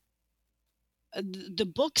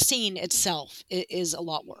book scene itself is a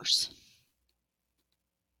lot worse.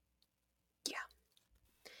 Yeah.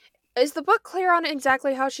 Is the book clear on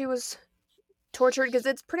exactly how she was tortured? Because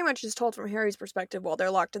it's pretty much just told from Harry's perspective while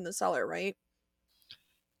they're locked in the cellar, right?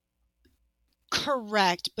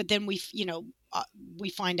 Correct, but then we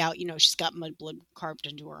find out, she's got mudblood carved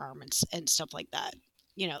into her arm and stuff like that.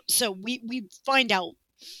 So we find out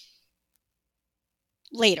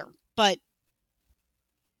later, but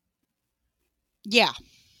yeah,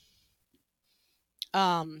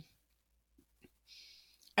 um,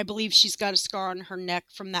 I believe she's got a scar on her neck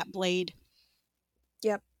from that blade,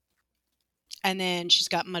 Yep. and then she's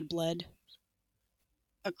got mudblood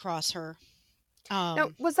across her. Now,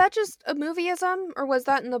 Um, was that just a movieism, or was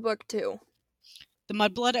that in the book too? the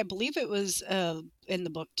mudblood, I believe it was in the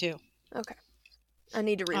book too. Okay. I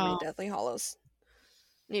need to Uh, reread Deathly Hollows.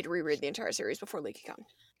 Need to reread the entire series before LeakyCon.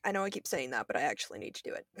 I know I keep saying that, but I actually need to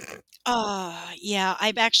do it. yeah,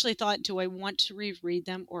 I've actually thought, do I want to reread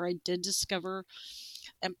them? Or I did discover,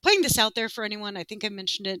 I'm putting this out there for anyone. I think I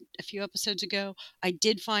mentioned it a few episodes ago. I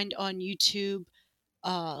did find on YouTube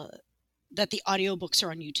uh, that the audiobooks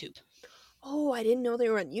are on YouTube. Oh, I didn't know they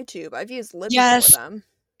were on YouTube. I've used Libby for Yes, them.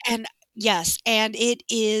 and yes, and it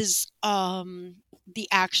is the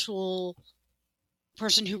actual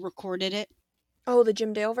person who recorded it. Oh, the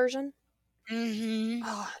Jim Dale version? Mm-hmm.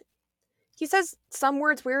 Oh, he says some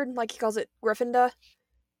words weird, like he calls it Griffinda,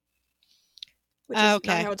 which is not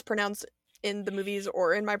Okay. how it's pronounced in the movies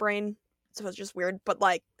or in my brain. So it's just weird. But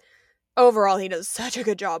like overall, he does such a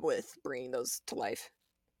good job with bringing those to life.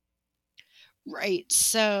 Right.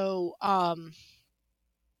 So,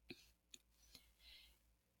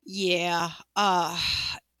 yeah,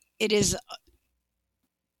 it is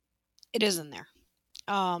it is in there.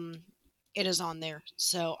 Um, it is on there.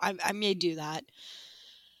 So I may do that.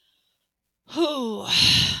 Whew.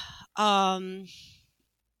 Um,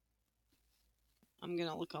 I'm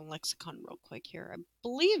gonna look on lexicon real quick here. I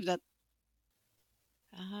believe that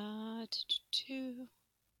uh just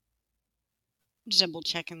double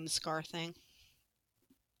checking the scar thing.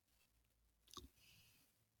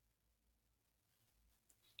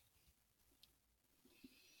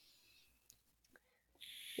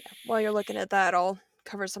 Yeah. While you're looking at that, I'll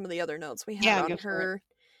cover some of the other notes we had Yeah, on go for it.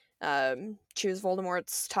 her. She was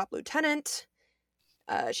Voldemort's top lieutenant.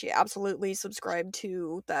 She absolutely subscribed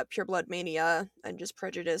to that pureblood mania and just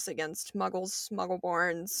prejudice against muggles,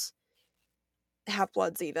 muggleborns,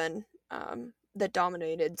 half-bloods even, that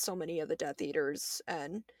dominated so many of the Death Eaters.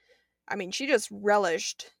 And, I mean, she just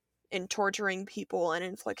relished in torturing people and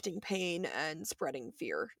inflicting pain and spreading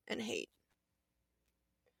fear and hate.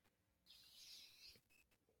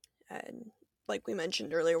 And, like we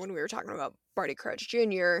mentioned earlier when we were talking about Barty Crouch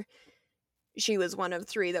Jr., she was one of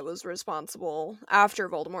 3 that was responsible after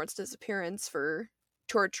Voldemort's disappearance for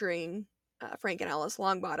torturing Frank and Alice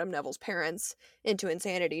Longbottom, Neville's parents, into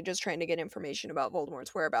insanity, just trying to get information about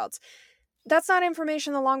Voldemort's whereabouts. That's not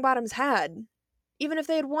information the Longbottoms had. Even if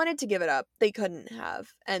they had wanted to give it up, they couldn't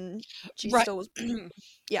have. And she Right. still was,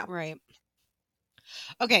 yeah. Right.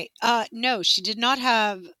 Okay. No, she did not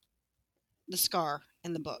have the scar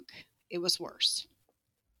in the book. It was worse.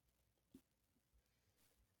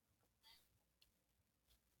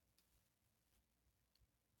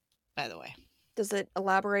 By the way. Does it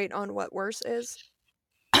elaborate on what worse is?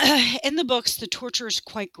 In the books, the torture is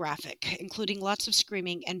quite graphic, including lots of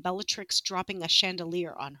screaming and Bellatrix dropping a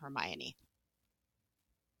chandelier on Hermione.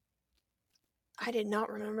 I did not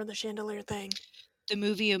remember the chandelier thing. The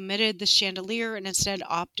movie omitted the chandelier and instead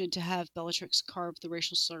opted to have Bellatrix carve the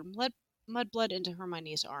racial slur mudblood into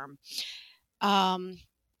Hermione's arm.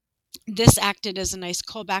 This acted as a nice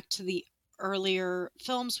callback to the earlier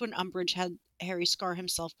films when Umbridge had Harry scar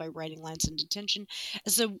himself by writing lines in detention,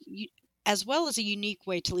 as well as a unique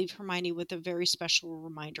way to leave Hermione with a very special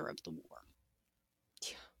reminder of the war.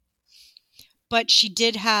 Yeah. But she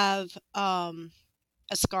did have a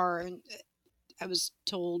scar, and I was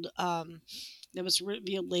told that was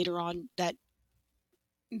revealed later on that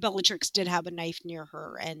Bellatrix did have a knife near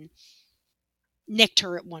her and nicked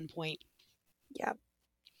her at one point. Yeah.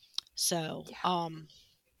 So, Yeah.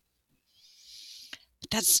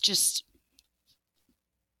 that's just.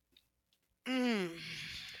 I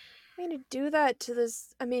mean, to do that to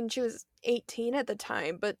this, I mean, she was 18 at the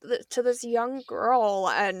time, but to this young girl,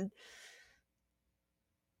 and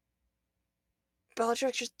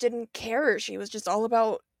Bellatrix just didn't care. She was just all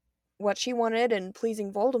about what she wanted and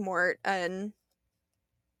pleasing Voldemort, and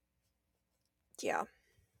yeah.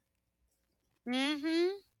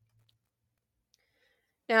 Mm-hmm.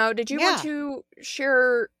 Now, did you want Yeah. to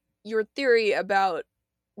share your theory about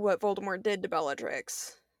what Voldemort did to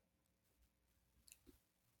Bellatrix?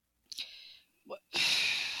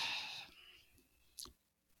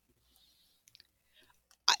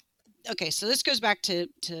 Okay, so this goes back to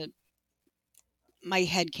my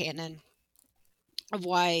headcanon of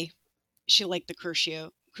why she liked the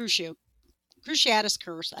Crucio Cruciatus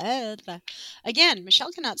curse. Again,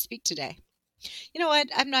 Michelle cannot speak today. You know what?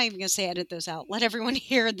 I'm not even going to say edit those out. Let everyone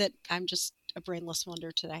hear that I'm just a brainless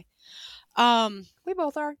wonder today. We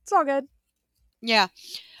both are. It's all good. Yeah.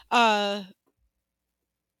 I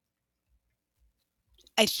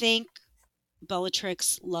think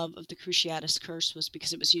Bellatrix's love of the Cruciatus curse was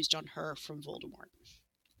because it was used on her from Voldemort.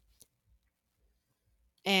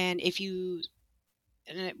 And it's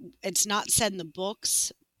not said in the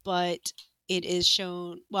books, but it is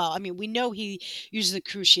shown. Well, I mean, we know he uses the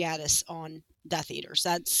Cruciatus on Death Eaters.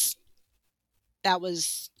 That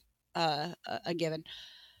was a given.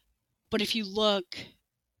 But if you look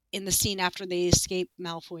in the scene after they escape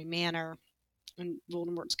Malfoy Manor and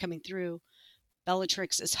Voldemort's coming through,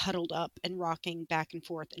 Bellatrix is huddled up and rocking back and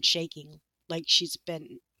forth and shaking like she's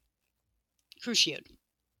been cruciated.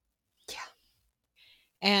 Yeah.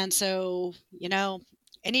 And so,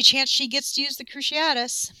 any chance she gets to use the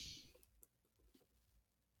Cruciatus.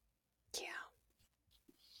 Yeah.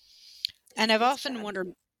 And I've It's often bad.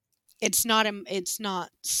 wondered, it's not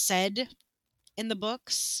said in the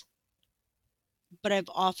books, but I've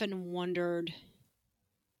often wondered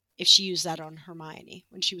if she used that on Hermione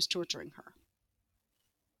when she was torturing her.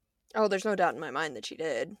 Oh, there's no doubt in my mind that she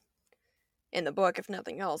did. In the book, if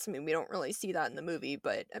nothing else. I mean, we don't really see that in the movie,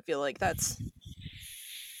 but I feel like that's...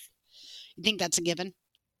 You think that's a given?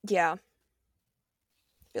 Yeah. I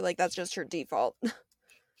feel like that's just her default.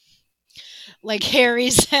 Like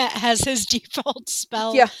Harry's has his default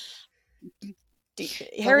spell. Yeah.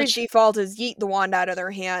 Harry's default is yeet the wand out of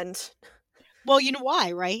their hand. Well, you know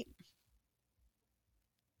why, right?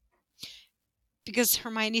 Because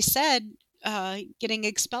Hermione said getting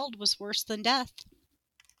expelled was worse than death.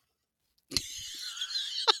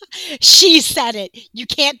 She said it. You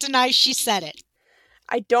can't deny she said it.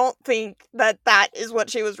 I don't think that is what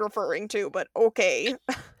she was referring to, but okay.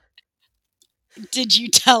 Did you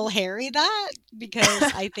tell Harry that?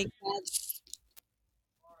 Because I think that's,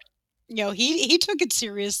 he took it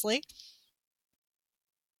seriously.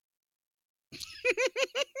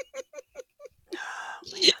 Oh,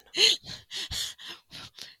 man.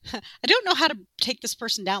 I don't know how to take this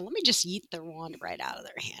person down. Let me just yeet their wand right out of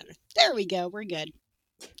their hand. There we go. We're good.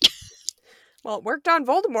 Well, it worked on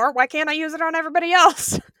Voldemort. Why can't I use it on everybody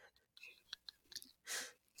else?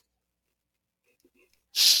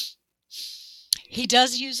 He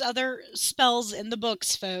does use other spells in the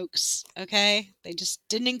books, folks. Okay? They just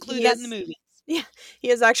didn't include that in the movie. Yeah,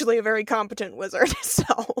 he is actually a very competent wizard, so...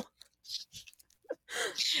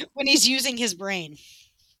 When he's using his brain.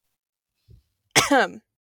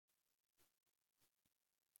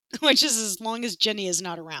 Which is as long as Jenny is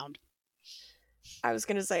not around. I was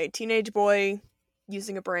gonna say, teenage boy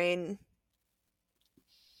using a brain.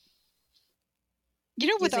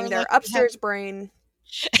 With using our their luck, upstairs brain.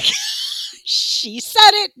 She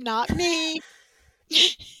said it, not me.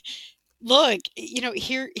 Look,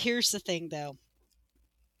 here's the thing, though.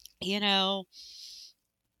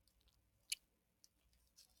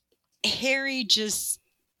 Harry just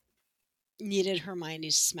needed Hermione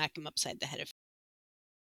to smack him upside the head.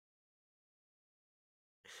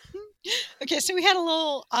 Okay, so we had a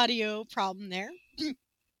little audio problem there.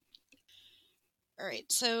 All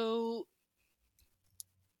right, so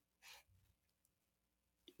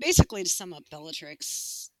basically, to sum up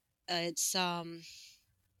Bellatrix, it's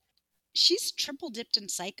she's triple dipped in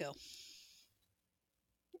Psycho.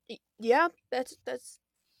 Yeah, that's a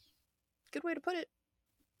good way to put it.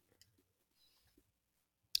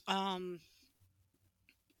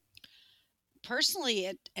 Personally,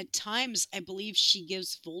 at times, I believe she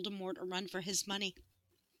gives Voldemort a run for his money.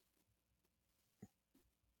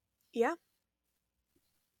 Yeah.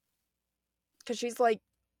 Because she's, like,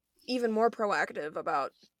 even more proactive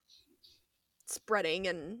about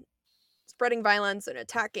spreading violence and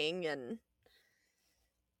attacking and...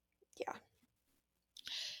 Yeah.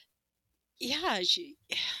 Yeah,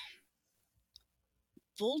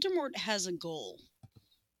 Voldemort has a goal.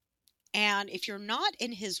 And if you're not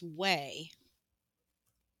in his way,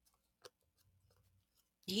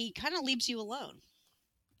 he kind of leaves you alone.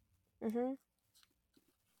 Mm-hmm.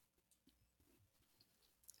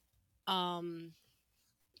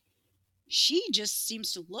 She just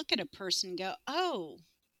seems to look at a person and go, oh,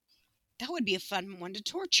 that would be a fun one to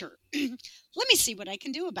torture. Let me see what I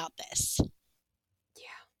can do about this.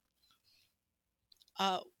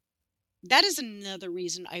 Yeah. That is another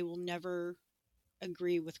reason I will never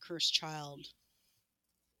agree with Cursed Child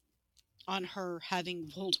on her having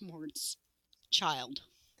Voldemort's child.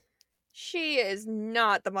 She is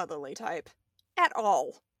not the motherly type. At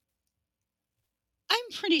all.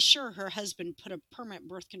 I'm pretty sure her husband put a permanent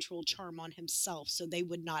birth control charm on himself so they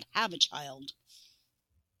would not have a child.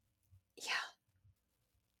 Yeah.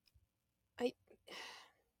 I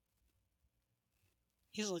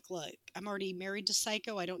He's like, look, I'm already married to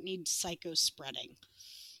Psycho. I don't need Psycho spreading.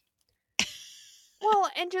 Well,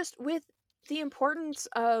 and just with the importance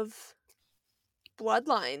of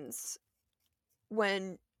bloodlines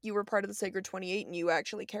when you were part of the Sacred 28 and you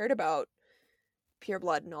actually cared about pure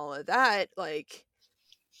blood and all of that, like,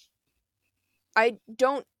 I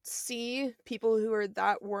don't see people who are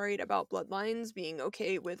that worried about bloodlines being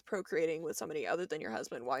okay with procreating with somebody other than your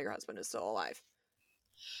husband while your husband is still alive.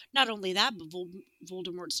 Not only that, but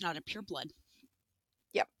Voldemort's not a pureblood.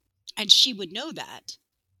 Yep. And she would know that.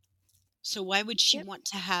 So why would she Yep. want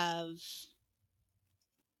to have...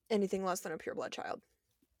 Anything less than a pure blood child.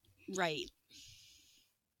 Right.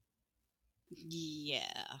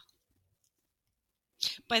 Yeah.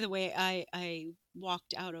 By the way, I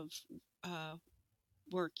walked out of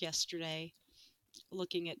work yesterday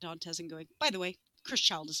looking at Dantes and going, by the way, Chris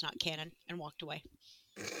Child is not canon, and walked away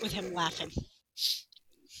with him laughing.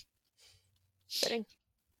 Fitting.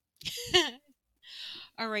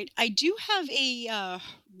 All right. I do have a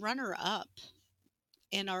runner-up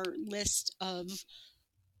in our list of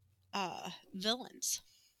villains.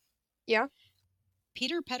 Yeah.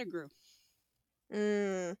 Peter Pettigrew.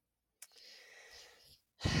 Mm.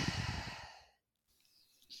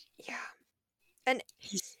 Yeah. And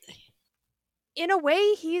He's in a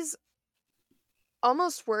way, he's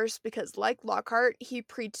almost worse because, like Lockhart, he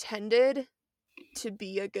pretended to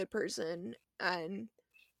be a good person and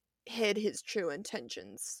hid his true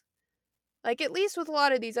intentions. Like, at least with a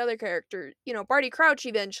lot of these other characters, Barty Crouch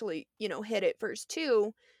eventually, hid it first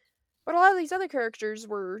too, but a lot of these other characters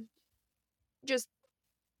were just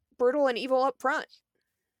brutal and evil up front.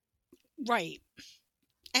 right.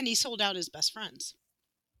 And he sold out his best friends.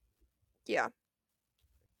 Yeah.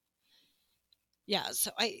 Yeah,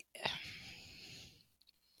 so I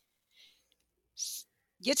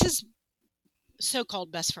gets his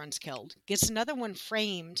so-called best friends killed, gets another one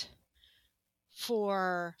framed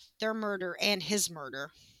for their murder and his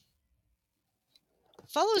murder,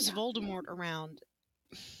 follows Yeah. Voldemort around.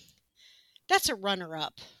 That's a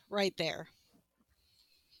runner-up right there.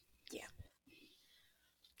 Yeah.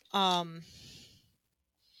 Um,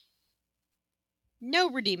 no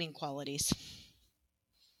redeeming qualities.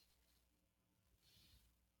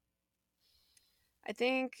 I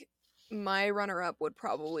think my runner-up would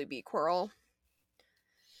probably be Quirrell.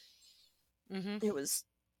 Mm-hmm. Who was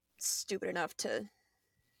stupid enough to,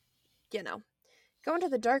 go into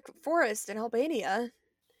the dark forest in Albania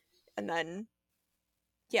and then,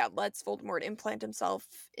 lets Voldemort implant himself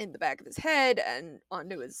in the back of his head and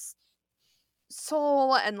onto his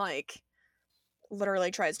soul and, like,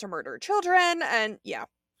 literally tries to murder children and,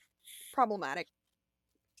 problematic.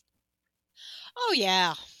 Oh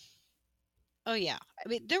yeah. Oh yeah. I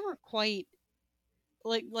mean, there were quite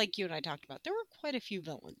like you and I talked about. There were quite a few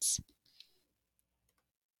villains.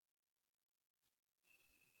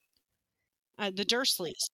 The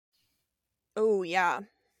Dursleys. Oh, yeah.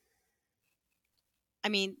 I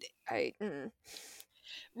mean, I,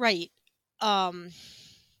 right. Um,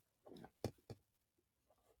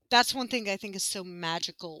 that's one thing I think is so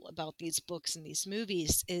magical about these books and these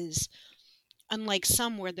movies is unlike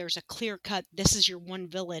some where there's a clear cut, this is your one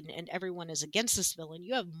villain and everyone is against this villain,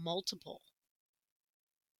 you have multiple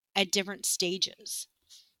at different stages.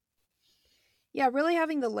 Yeah, really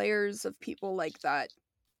having the layers of people like that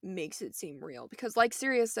makes it seem real. Because, like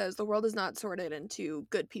Sirius says, the world is not sorted into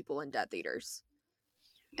good people and Death Eaters.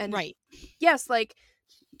 And Right. yes, like,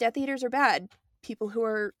 Death Eaters are bad. People who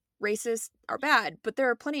are racist are bad. But there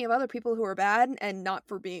are plenty of other people who are bad and not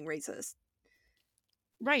for being racist.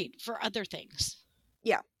 Right. For other things.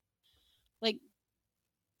 Yeah. Like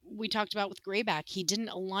we talked about with Greyback, he didn't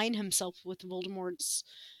align himself with Voldemort's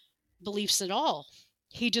beliefs at all.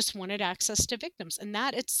 He just wanted access to victims. And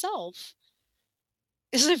that itself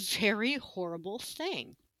is a very horrible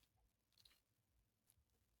thing.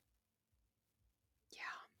 Yeah.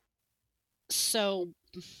 So,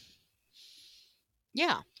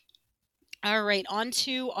 yeah. All right. On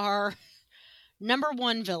to our number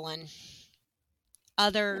one villain. And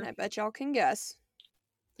Other I bet y'all can guess.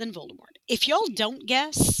 than Voldemort. If y'all don't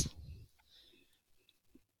guess,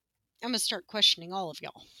 I'm going to start questioning all of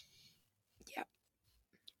y'all. Yeah.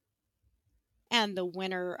 And the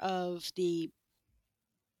winner of the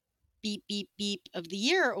Beep Beep Beep of the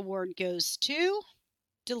Year award goes to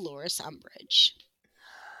Dolores Umbridge.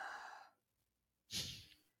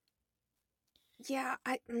 Yeah,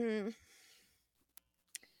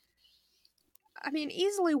 I mean,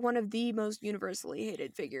 easily one of the most universally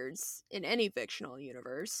hated figures in any fictional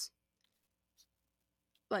universe.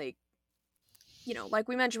 Like, like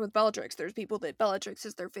we mentioned with Bellatrix, there's people that Bellatrix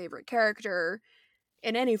is their favorite character.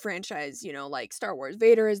 In any franchise, like Star Wars,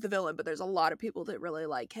 Vader is the villain, but there's a lot of people that really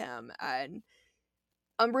like him. And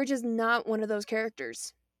Umbridge is not one of those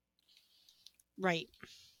characters. Right.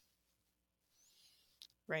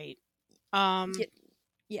 Right.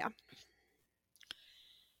 Yeah.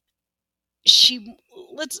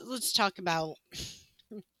 Let's talk about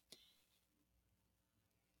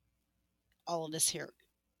all of this here.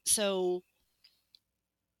 So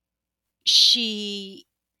she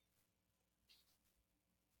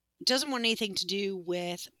doesn't want anything to do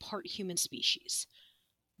with part human species.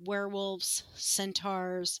 Werewolves,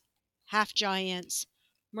 centaurs, half giants,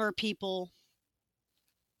 merpeople.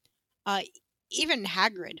 Uh, Even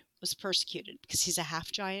Hagrid was persecuted because he's a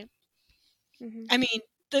half giant. Mm-hmm. I mean,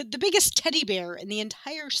 the biggest teddy bear in the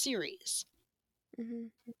entire series.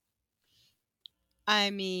 Mm-hmm. I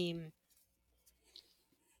mean,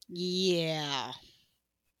 yeah.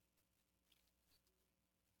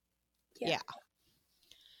 Yeah.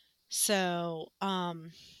 So,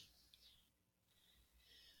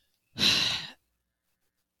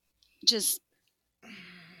 just,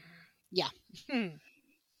 yeah.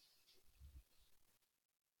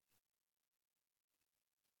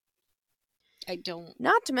 I don't.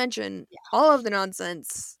 Not to mention all of the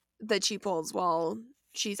nonsense that she pulls while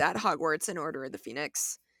she's at Hogwarts in Order of the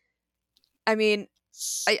Phoenix. I mean,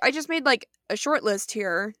 I just made like a short list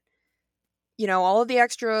here. All of the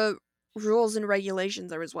extra rules and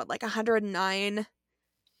regulations. There was like 109.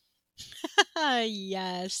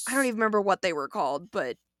 Yes. I don't even remember what they were called,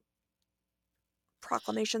 but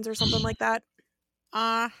proclamations or something like that.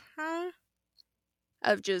 Uh-huh.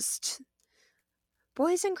 Of just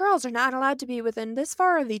boys and girls are not allowed to be within this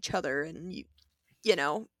far of each other, and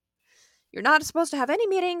you're not supposed to have any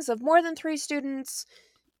meetings of more than 3 students,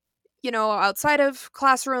 outside of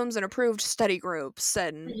classrooms and approved study groups,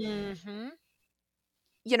 and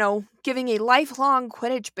Mm-hmm. Giving a lifelong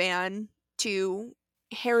Quidditch ban to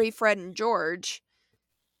Harry, Fred, and George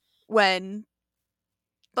when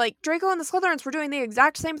like Draco and the Slytherins were doing the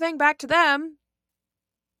exact same thing back to them.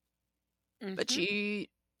 Mm-hmm. But she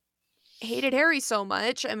hated Harry so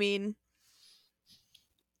much. I mean,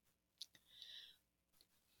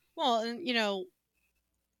 well,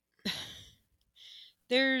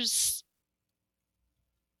 there's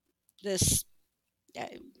this,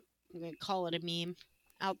 I'm going to call it a meme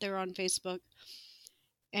out there on Facebook,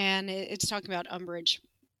 and it's talking about Umbridge.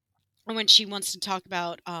 And when she wants to talk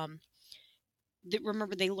about,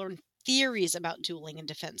 remember they learn theories about dueling and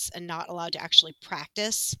defense and not allowed to actually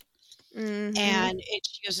practice. mm-hmm. And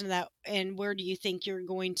she goes into that, and where do you think you're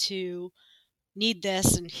going to need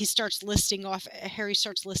this? And Harry starts listing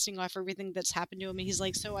off everything that's happened to him, and he's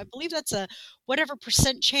like, so I believe that's a whatever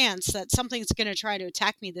percent chance that something's going to try to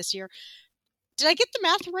attack me this year. Did I get the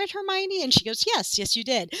math right, Hermione? And she goes, yes you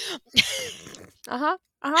did.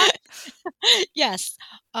 Yes.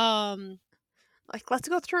 Like, let's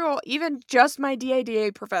go through even just my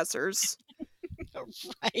DADA professors.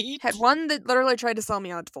 Right. Had one that literally tried to sell me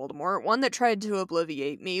out to Voldemort, one that tried to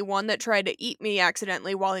obliviate me, one that tried to eat me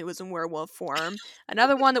accidentally while he was in werewolf form,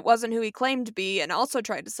 another one that wasn't who he claimed to be and also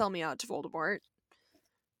tried to sell me out to Voldemort.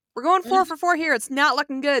 We're going 4 for 4 here. It's not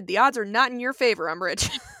looking good. The odds are not in your favor, Umbridge.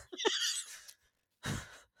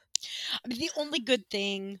 I mean, the only good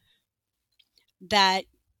thing that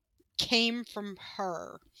came from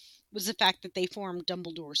her was the fact that they formed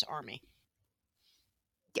Dumbledore's army.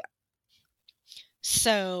 Yeah.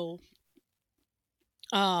 So,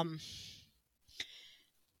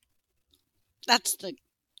 that's the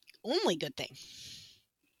only good thing.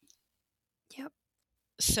 Yep.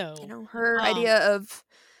 So, her idea of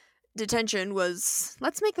detention was,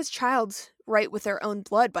 let's make this child write with their own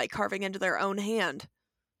blood by carving into their own hand.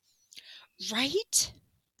 Right?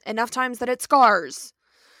 Enough times that it scars.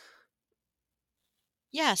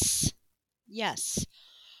 Yes.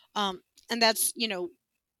 And that's,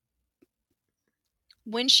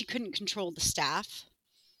 when she couldn't control the staff,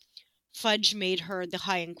 Fudge made her the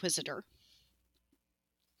High Inquisitor.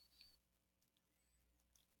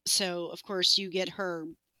 So, of course, you get her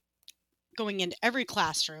going into every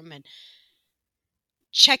classroom and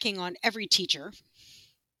checking on every teacher.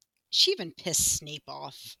 She even pissed Snape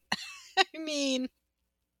off. I mean...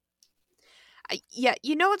 Yeah,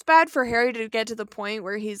 it's bad for Harry to get to the point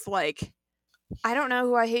where he's like, I don't know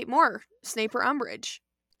who I hate more, Snape or Umbridge.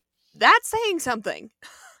 That's saying something.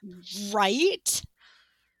 Right?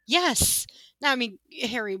 Yes. Now, I mean,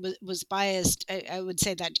 Harry was biased. I would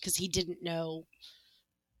say that because he didn't know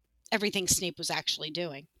everything Snape was actually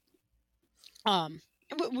doing.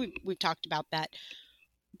 We've talked about that,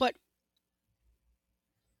 but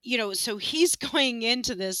so he's going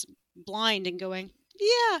into this blind and going,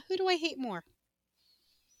 yeah, who do I hate more?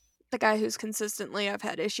 The guy who's consistently I've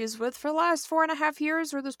had issues with for the last 4.5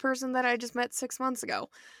 years, or this person that I just met 6 months ago.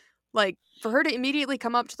 Like, for her to immediately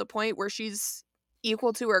come up to the point where she's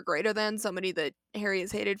equal to or greater than somebody that Harry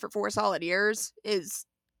has hated for 4 solid years is...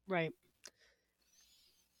 Right.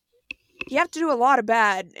 You have to do a lot of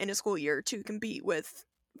bad in a school year to compete with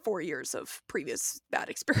 4 years of previous bad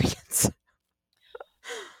experience.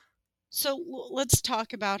 So let's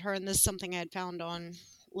talk about her, and this is something I had found on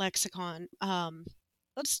Lexicon.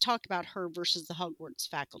 Let's talk about her versus the Hogwarts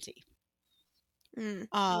faculty.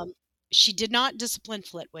 Mm. She did not discipline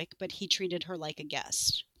Flitwick, but he treated her like a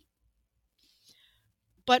guest.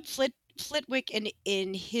 But Flitwick,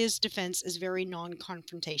 in his defense, is very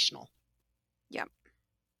non-confrontational. Yeah.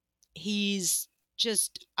 He's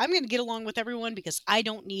just, I'm going to get along with everyone because I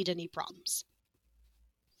don't need any problems.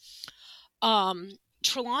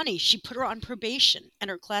 Trelawney, she put her on probation, and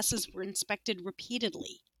her classes were inspected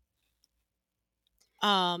repeatedly.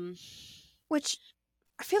 Which,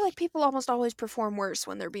 I feel like people almost always perform worse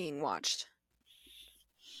when they're being watched.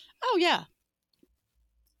 Oh, yeah.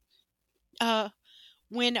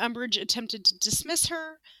 When Umbridge attempted to dismiss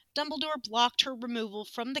her, Dumbledore blocked her removal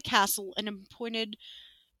from the castle and appointed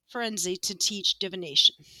Firenze to teach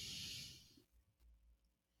divination.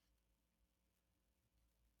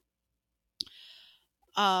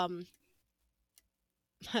 McGonagall,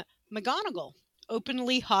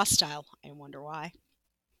 openly hostile. I wonder why.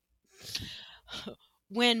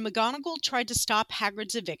 When McGonagall tried to stop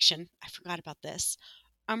Hagrid's eviction, I forgot about this,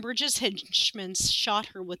 Umbridge's henchmen shot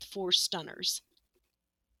her with 4 stunners.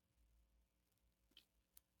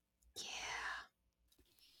 Yeah.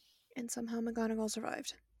 And somehow McGonagall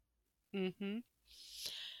survived. Mm-hmm.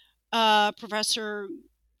 Professor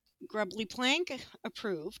Grubbly Plank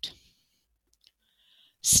approved.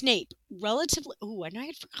 Snape, relatively... Oh, and I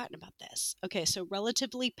had forgotten about this. Okay, so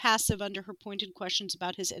relatively passive under her pointed questions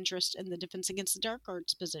about his interest in the Defense Against the Dark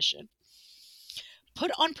Arts position.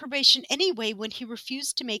 Put on probation anyway when he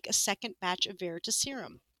refused to make a second batch of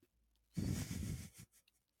Veritaserum.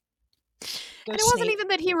 And it wasn't even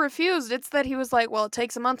that he refused, it's that he was like, well, it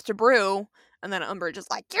takes a month to brew, and then Umbridge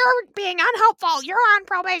is like, you're being unhelpful, you're on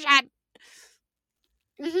probation!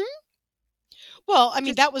 Mm-hmm. Well, I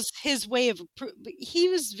mean, that was his way of... He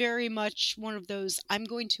was very much one of those, I'm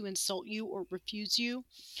going to insult you or refuse you.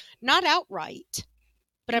 Not outright,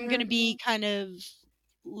 but I'm going to be kind of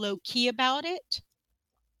low-key about it.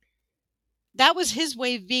 That was his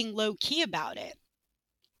way of being low-key about it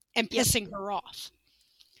and pissing her off.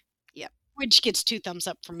 Yep. Which gets 2 thumbs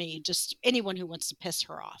up for me. Just anyone who wants to piss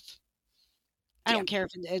her off. I don't care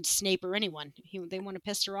if it's Snape or anyone. They want to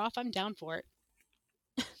piss her off, I'm down for it.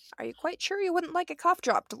 Are you quite sure you wouldn't like a cough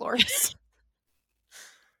drop, Dolores?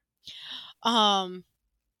 And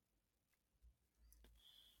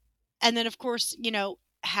then, of course,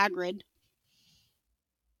 Hagrid.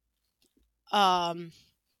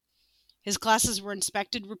 His classes were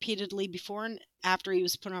inspected repeatedly before and after he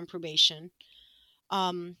was put on probation.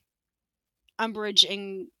 Umbridge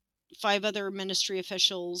and 5 other ministry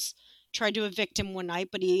officials tried to evict him one night,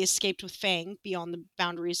 but he escaped with Fang beyond the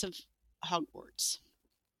boundaries of Hogwarts.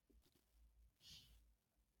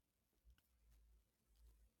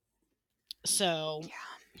 So,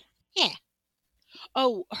 yeah.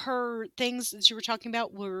 Oh, her things that you were talking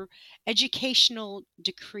about were educational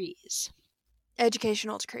decrees.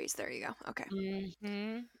 Educational decrees, there you go. Okay.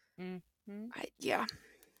 Mm-hmm. Mm-hmm. Yeah.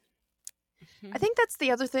 I think that's the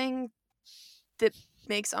other thing that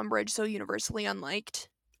makes Umbridge so universally unliked.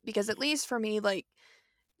 Because at least for me, like,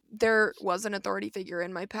 there was an authority figure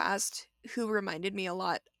in my past who reminded me a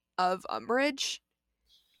lot of Umbridge.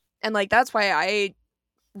 And, like, that's why I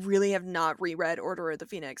really have not reread Order of the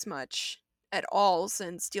Phoenix much at all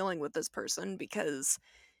since dealing with this person, because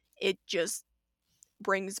it just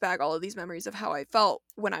brings back all of these memories of how I felt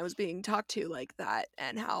when I was being talked to like that,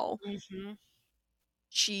 and how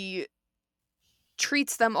she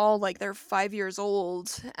treats them all like they're 5 years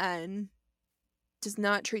old and does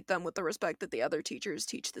not treat them with the respect that the other teachers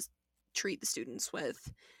treat the students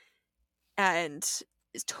with, and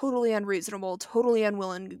is totally unreasonable, totally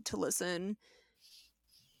unwilling to listen.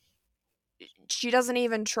 She doesn't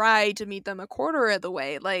even try to meet them a quarter of the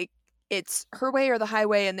way. Like, it's her way or the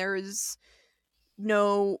highway, and there is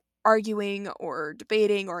no arguing or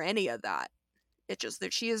debating or any of that. It's just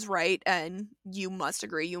that she is right, and you must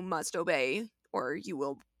agree, you must obey, or you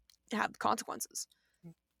will have consequences.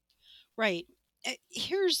 Right.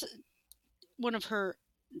 Here's one of her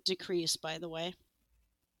decrees, by the way.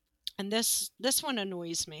 And this one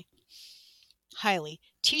annoys me highly.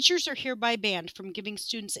 Teachers are hereby banned from giving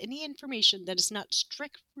students any information that is not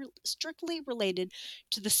strictly related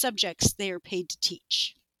to the subjects they are paid to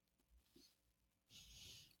teach.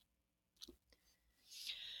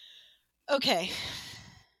 Okay.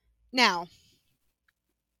 Now,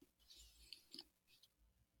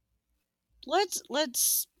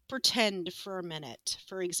 let's pretend for a minute,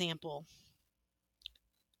 for example,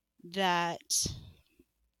 that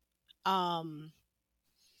um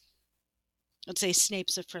let's say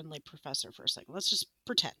Snape's a friendly professor for a second. Let's just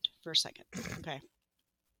pretend for a second. Okay.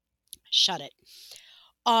 Shut it.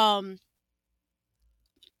 Um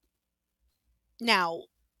Now,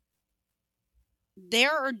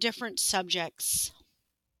 there are different subjects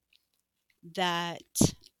that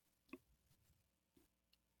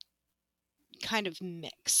kind of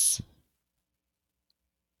mix.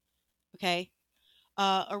 Okay.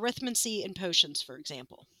 Arithmancy and potions, for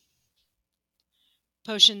example.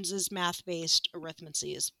 Potions is math based,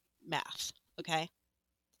 arithmancy is math. Okay.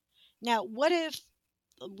 Now, what if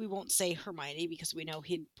we won't say Hermione because we know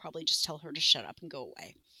he'd probably just tell her to shut up and go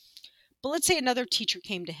away. But let's say another teacher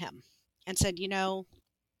came to him and said,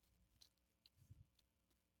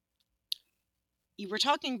 you were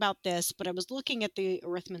talking about this, but I was looking at the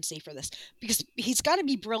arithmancy for this because he's got to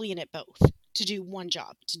be brilliant at both to do one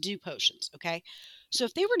job, to do potions, okay? So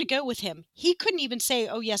if they were to go with him, he couldn't even say,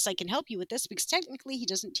 oh, yes, I can help you with this because technically he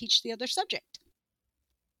doesn't teach the other subject.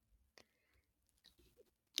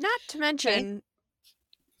 Not to Okay? mention,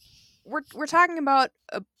 we're talking about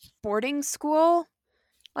a boarding school.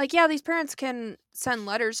 Like, yeah, these parents can send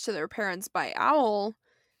letters to their parents by owl,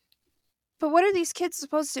 but what are these kids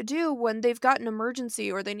supposed to do when they've got an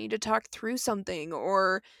emergency or they need to talk through something?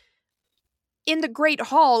 Or in the Great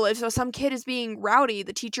Hall, if some kid is being rowdy,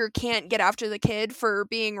 the teacher can't get after the kid for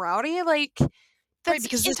being rowdy? Like, Right, that's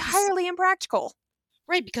because entirely impractical.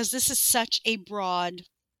 this is such a broad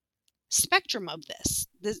spectrum of this.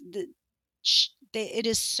 It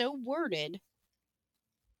is so worded,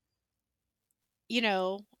 you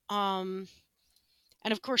know, um,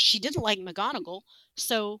 and of course she didn't like McGonagall,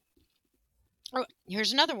 so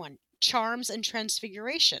here's another one. Charms and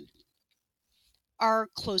transfiguration are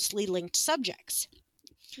closely linked subjects.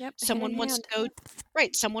 Yep, hand in Someone wants hand. to go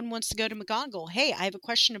someone wants to go to McGonagall. Hey, I have a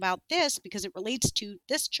question about this because it relates to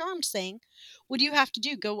this charms thing. What do you have to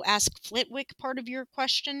do? Go ask Flitwick part of your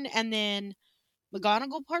question and then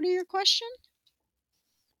McGonagall part of your question?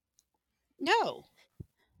 No.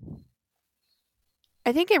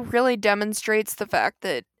 I think it really demonstrates the fact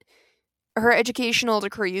that her educational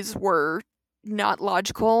decrees were not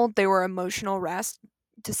logical, they were emotional rash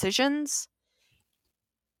decisions.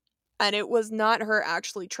 And it was not her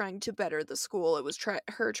actually trying to better the school, it was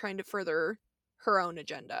her trying to further her own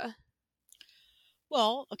agenda.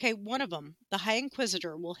 Well, okay, one of them, the High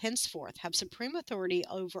Inquisitor, will henceforth have supreme authority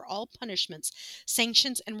over all punishments,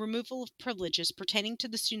 sanctions, and removal of privileges pertaining to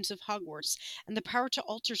the students of Hogwarts, and the power to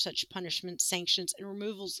alter such punishments, sanctions, and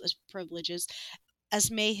removals of privileges as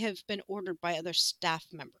may have been ordered by other staff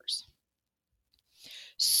members.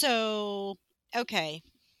 So, okay,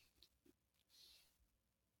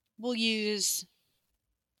 we'll use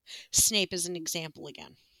Snape as an example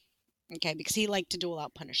again. Okay, because he liked to dole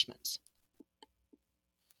out punishments.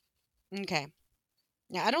 Okay.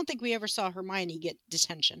 Now, I don't think we ever saw Hermione get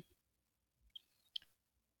detention.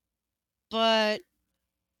 But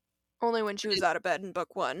Only when she was out of bed in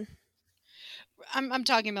book 1. I'm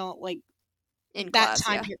talking about like In that class,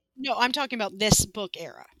 time yeah. here. No, I'm talking about this book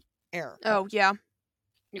era. Oh, yeah.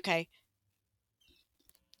 Okay.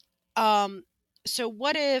 So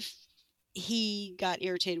what if he got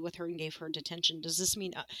irritated with her and gave her detention? Does this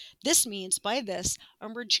mean this means by this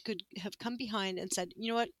Umbridge could have come behind and said, you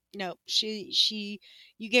know what? No, you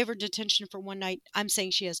gave her detention for one night. I'm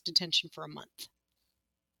saying she has detention for a month.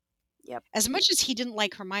 Yep. As much as he didn't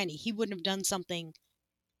like Hermione, he wouldn't have done something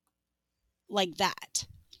like that.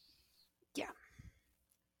 Yeah.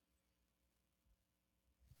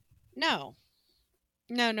 No.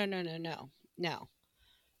 No, no, no, no, no. No.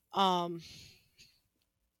 Um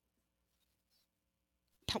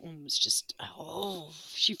that one was just, oh,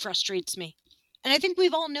 she frustrates me. And I think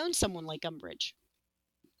we've all known someone like Umbridge.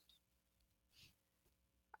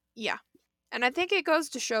 Yeah. And I think it goes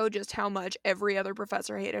to show just how much every other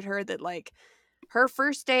professor hated her, that, like, her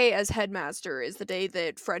first day as headmaster is the day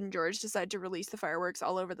that Fred and George decide to release the fireworks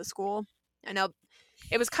all over the school. I know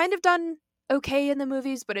it was kind of done okay in the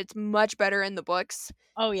movies, but it's much better in the books.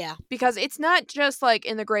 Oh, yeah. Because it's not just, like,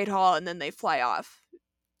 in the Great Hall and then they fly off.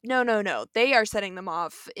 No. They are setting them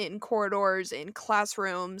off in corridors, in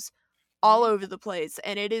classrooms, all over the place,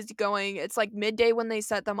 and it's like midday when they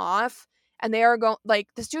set them off, and they are going, like,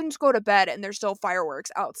 the students go to bed and there's still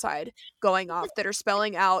fireworks outside going off that are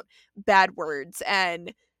spelling out bad words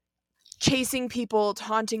and chasing people,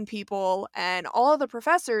 taunting people, and all of the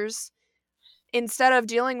professors, instead of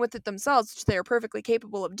dealing with it themselves, which they are perfectly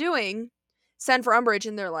capable of doing, send for Umbridge,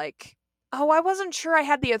 and they're like, oh, I wasn't sure I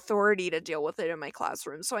had the authority to deal with it in my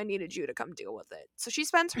classroom, so I needed you to come deal with it. So she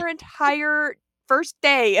spends her entire first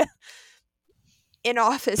day in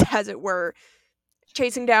office, as it were,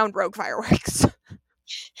 chasing down rogue fireworks.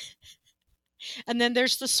 And then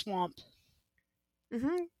there's the swamp.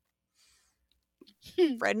 Mm-hmm.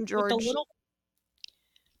 Fred and with the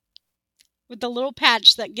George. little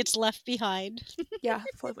patch that gets left behind. Yeah,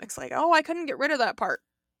 Flitwick's like, oh, I couldn't get rid of that part.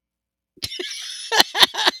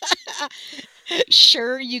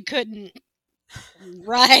 Sure you couldn't.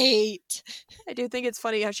 Right. I do think it's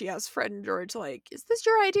funny how she asks Fred and George, like, is this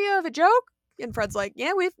your idea of a joke? And Fred's like,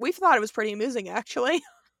 yeah, we've thought it was pretty amusing, actually.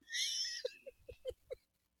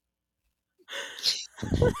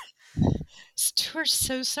 Stuart's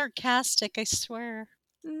so sarcastic, I swear.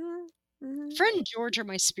 Mm-hmm. Mm-hmm. Fred and George are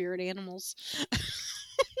my spirit animals.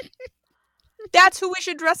 That's who we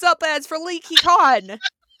should dress up as for Leaky Con.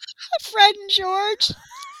 Fred and George?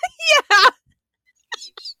 Yeah.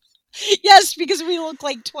 Yes, because we look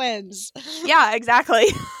like twins. Yeah, exactly.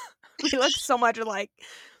 We look so much alike.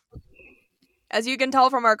 As you can tell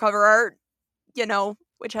from our cover art,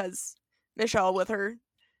 which has Michelle with her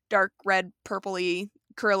dark red, purpley,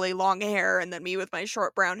 curly, long hair, and then me with my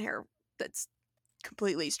short brown hair that's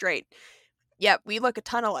completely straight. Yep, we look a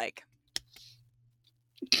ton alike.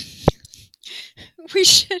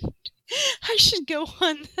 I should go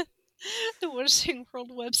on the Wizarding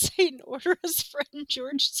World website and order us Fred and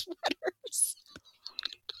George sweaters.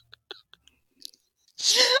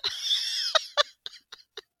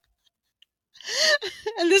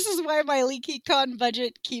 And this is why my Leaky Con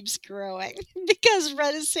budget keeps growing. Because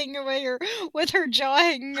Red is sitting away with her jaw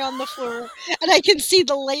hanging on the floor, and I can see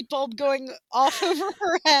the light bulb going off over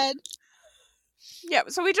her head. Yeah,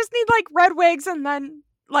 so we just need, like, red wigs, and then,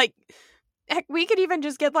 like, heck, we could even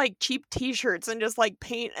just get, like, cheap t-shirts and just, like,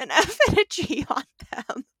 paint an F and a G on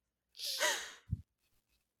them.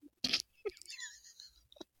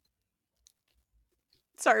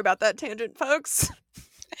 Sorry about that tangent, folks.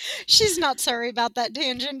 She's not sorry about that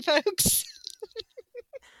tangent, folks.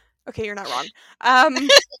 Okay, you're not wrong.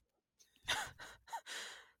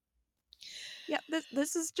 Yeah,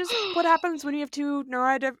 this is just what happens when you have two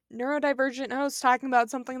neurodivergent hosts talking about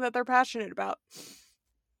something that they're passionate about.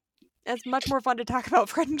 It's much more fun to talk about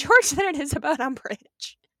Fred and George than it is about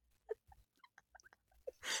Umbridge.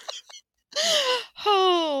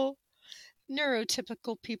 Oh,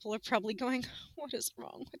 neurotypical people are probably going, what is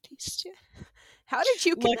wrong with these two? How did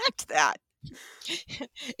you connect that?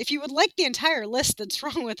 If you would like the entire list that's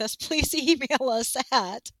wrong with us, please email us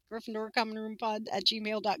at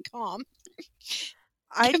gryffindorcommonroompod@gmail.com.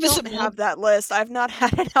 I don't have that list. I've not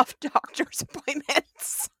had enough doctor's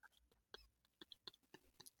appointments.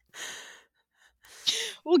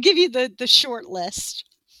 We'll give you the short list.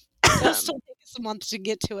 It'll still take us a month to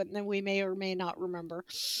get to it, and then we may or may not remember.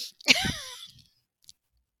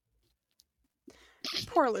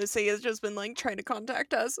 Poor Lucy has just been, like, trying to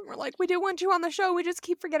contact us, and we're like, we do want you on the show, we just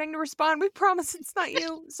keep forgetting to respond. We promise it's not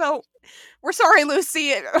you. So, we're sorry,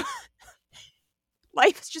 Lucy.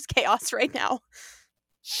 Life is just chaos right now.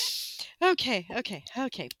 Okay.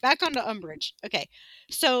 Back onto Umbridge. Okay,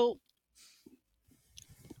 so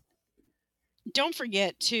don't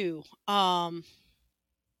forget too,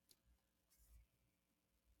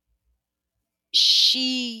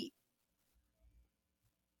 she,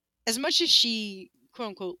 as much as she quote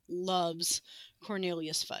unquote loves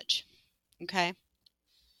Cornelius Fudge, okay,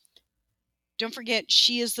 don't forget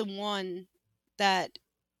she is the one that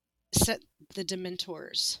set the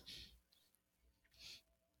Dementors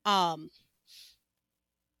on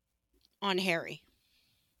Harry.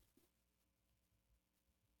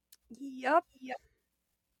 Yep.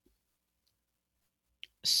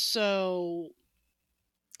 So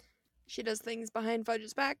she does things behind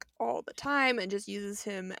Fudge's back all the time and just uses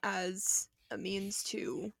him as a means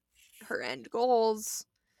to her end goals.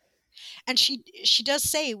 And she does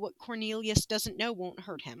say what Cornelius doesn't know won't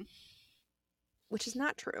hurt him. Which is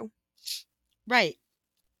not true. Right.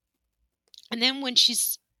 And then when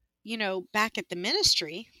she's, back at the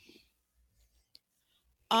ministry,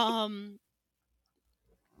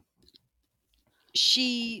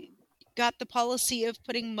 she got the policy of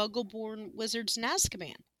putting Muggle-born wizards in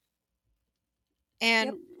Azkaban.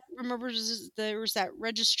 And remember, there was that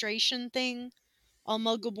registration thing all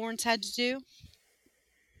Muggle-borns had to do?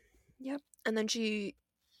 Yep. And then she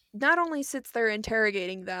not only sits there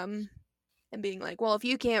interrogating them and being like, well, if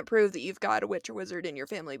you can't prove that you've got a witch or wizard in your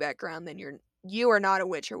family background, then you are not a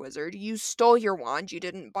witch or wizard. You stole your wand, you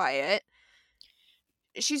didn't buy it.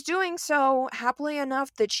 She's doing so happily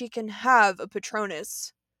enough that she can have a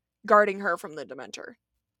Patronus guarding her from the Dementor.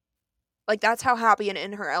 Like, that's how happy and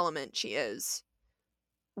in her element she is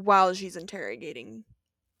while she's interrogating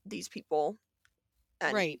these people.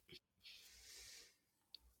 And Right.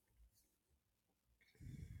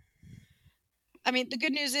 I mean, the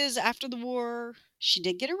good news is after the war, she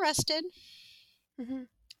did get arrested. Mhm.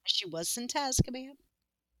 She was sent to Azkaban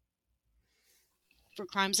for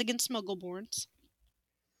crimes against Muggleborns.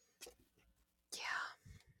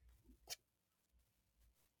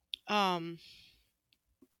 Yeah. Um,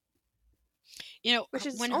 you know, Which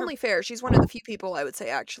is when her only fair. She's one of the few people I would say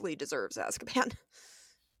actually deserves Azkaban.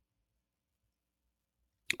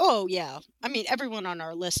 oh yeah, I mean everyone on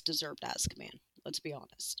our list deserved Azkaban. Let's be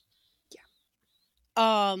honest.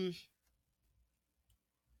 Yeah. Um,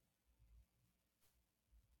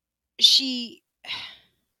 she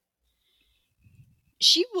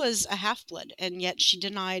she was a half-blood, and yet she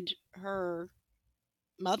denied her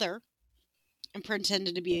mother and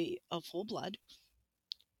pretended to be a full-blood.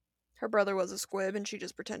 Her brother was a squib and she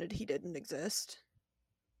just pretended he didn't exist.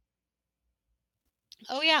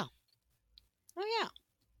 Oh yeah, oh yeah.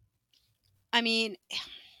 I mean,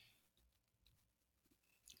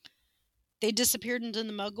 they disappeared into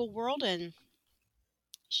the Muggle world, and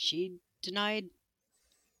she denied.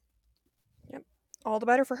 Yep. All the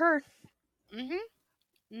better for her.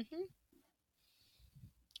 Mm-hmm. Mm-hmm.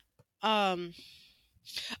 Um,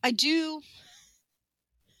 I do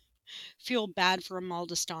feel bad for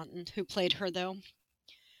Amalda Staunton, who played her, though,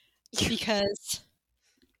 because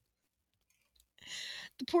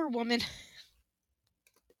the poor woman,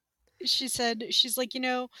 she said, she's like,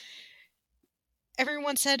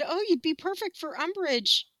 everyone said, oh, you'd be perfect for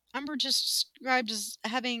Umbridge. Umbridge is described as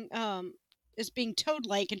having, as being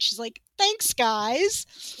toad-like, and she's like, thanks, guys.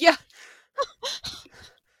 Yeah.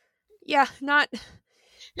 Yeah, not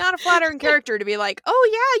a flattering character to be like, oh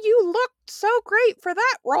yeah, you looked so great for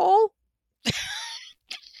that role.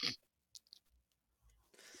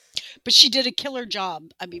 But she did a killer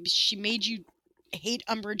job. I mean, she made you hate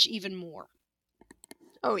Umbridge even more.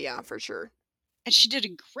 Oh yeah, for sure. And she did a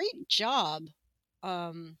great job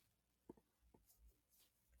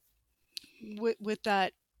with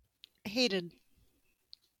that hated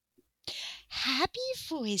happy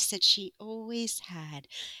voice that she always had,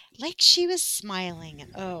 like she was smiling.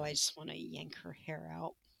 And oh, I just want to yank her hair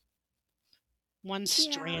out, one Yeah.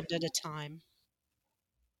 strand at a time.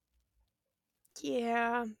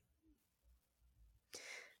 Yeah.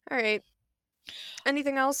 All right.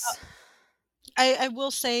 Anything else? I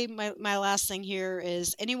will say my last thing here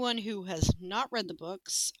is anyone who has not read the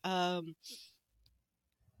books,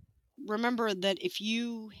 remember that if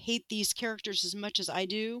you hate these characters as much as I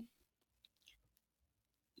do,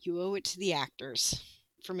 you owe it to the actors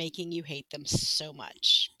for making you hate them so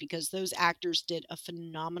much, because those actors did a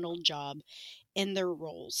phenomenal job in their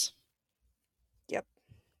roles. Yep.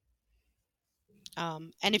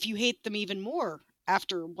 And if you hate them even more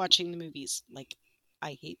after watching the movies, like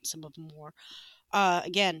I hate some of them more,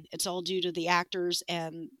 again, it's all due to the actors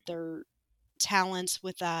and their talents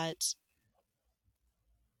with that.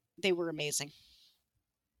 They were amazing.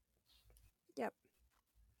 Yep.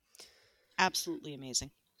 Absolutely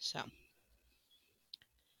amazing. So,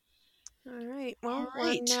 All right. all Well, we're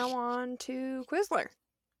right. now on to Quizler.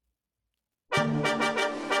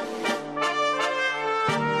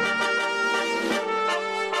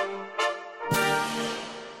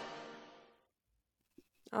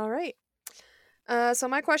 All right. So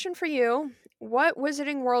my question for you, what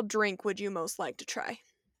Wizarding World drink would you most like to try?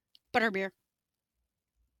 Butterbeer.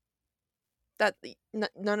 That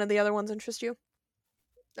none of the other ones interest you?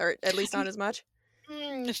 Or at least not as much?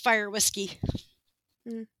 Fire whiskey.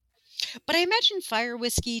 Mm. But I imagine fire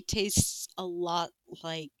whiskey tastes a lot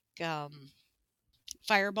like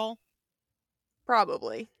Fireball.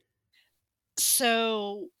 Probably.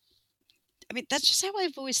 So, I mean, that's just how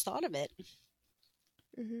I've always thought of it.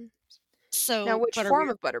 Mm-hmm. Now, So, which form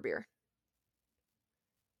butterbeer. of butterbeer?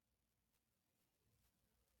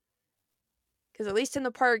 Because at least in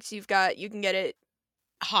the parks, you can get it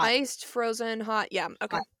Hot. iced, frozen, hot. Yeah,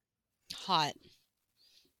 okay. Hot. Hot.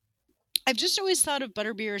 I've just always thought of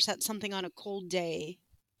butterbeer as that something on a cold day.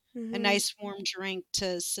 A Mm-hmm. nice warm drink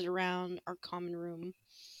to sit around our common room,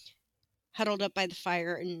 huddled up by the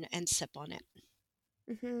fire and sip on it.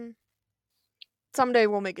 Mm-hmm. Someday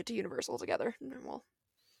we'll make it to Universal together, and then we'll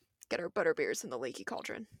get our butterbeers in the Lakey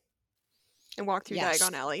Cauldron and walk through Yes.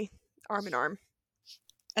 Diagon Alley Arm in arm.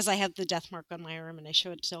 As I have the death mark on my arm and I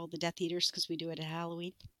show it to all the Death Eaters because we do it at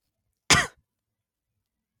Halloween.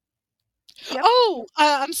 Yep. Oh,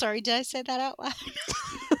 I'm sorry. Did I say that out loud?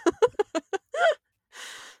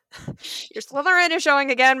 Your Slytherin is showing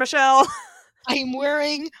again, Michelle. I'm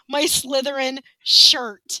wearing my Slytherin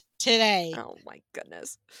shirt today. Oh my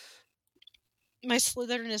goodness. My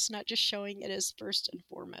Slytherin is not just showing, it is first and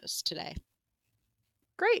foremost today.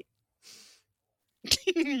 Great.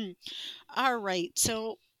 All right.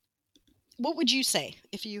 So, what would you say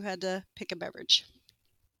if you had to pick a beverage?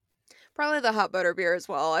 Probably the hot butter beer as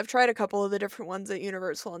well. I've tried a couple of the different ones at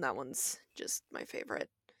Universal, and that one's just my favorite.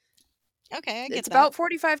 Okay, I It's get that. about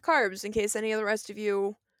 45 carbs, in case any of the rest of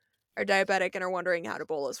you are diabetic and are wondering how to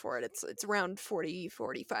bolus for it. It's around 40,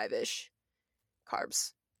 45-ish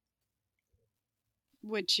carbs.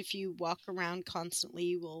 Which, if you walk around constantly,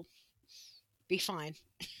 you will be fine,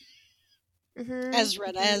 as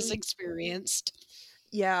Retta has experienced.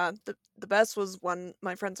 Yeah, the best was when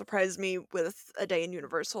my friend surprised me with a day in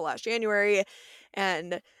Universal last January,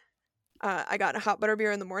 and I got a hot butter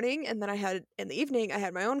beer in the morning, and then in the evening I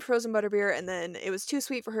had my own frozen butter beer, and then it was too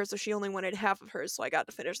sweet for her, so she only wanted half of hers, so I got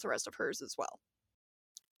to finish the rest of hers as well.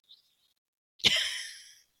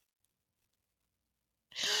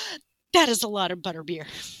 That is a lot of butterbeer.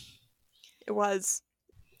 It was.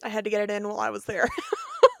 I had to get it in while I was there.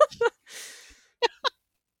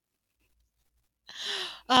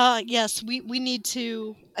 Yes, we need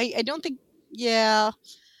to. I don't think. Yeah,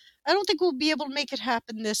 I don't think we'll be able to make it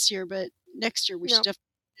happen this year, but next year we should No, definitely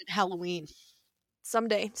do it Halloween.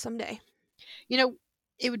 someday. You know,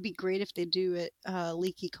 it would be great if they do it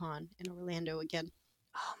LeakyCon in Orlando again.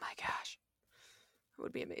 Oh my gosh, that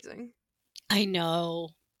would be amazing. I know.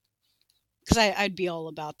 Because I'd be all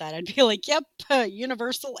about that. I'd be like, yep,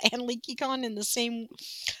 Universal and LeakyCon in the same.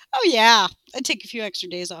 Oh, yeah. I'd take a few extra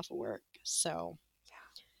days off of work. So,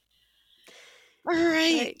 all All right.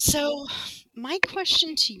 right. So, my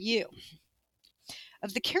question to you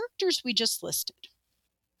of the characters we just listed,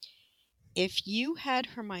 if you had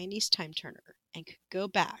Hermione's time turner and could go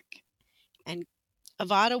back and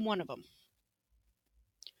Avada one of them,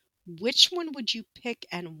 which one would you pick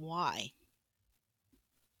and why?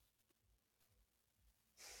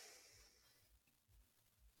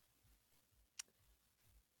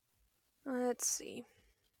 Let's see.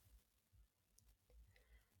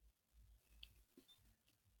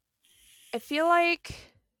 I feel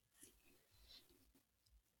like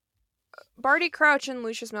Barty Crouch and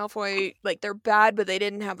Lucius Malfoy, like, they're bad, but they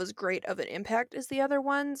didn't have as great of an impact as the other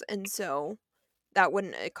ones, and so that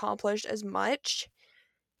wouldn't accomplish as much.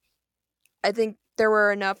 I think there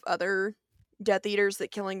were enough other Death Eaters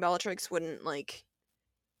that killing Bellatrix wouldn't, like,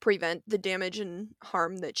 prevent the damage and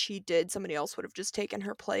harm that she did. Somebody else would have just taken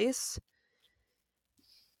her place.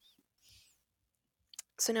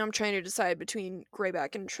 So now I'm trying to decide between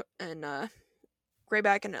Greyback and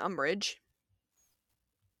Greyback and Umbridge.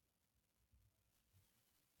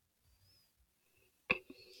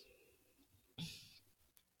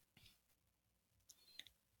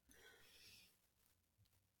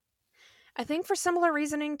 I think for similar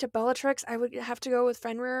reasoning to Bellatrix, I would have to go with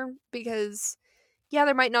Fenrir because, yeah,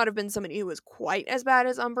 there might not have been somebody who was quite as bad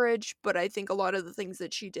as Umbridge, but I think a lot of the things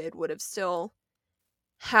that she did would have still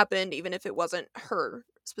happened even if it wasn't her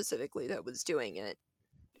specifically that was doing it.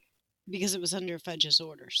 Because it was under Fudge's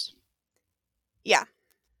orders. Yeah.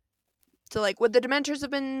 So, like, would the Dementors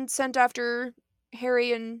have been sent after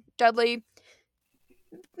Harry and Dudley?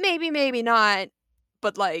 Maybe, maybe not.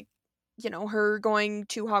 But, like, her going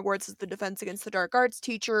to Hogwarts as the Defense Against the Dark Arts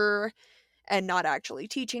teacher and not actually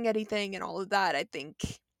teaching anything and all of that, I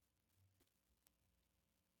think.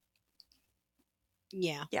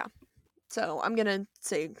 Yeah. Yeah. So, I'm gonna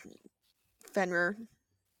say Fenrir.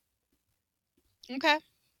 Okay.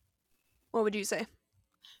 What would you say?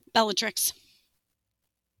 Bellatrix.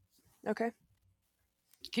 Okay.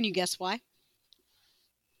 Can you guess why?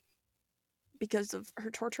 Because of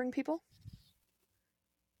her torturing people?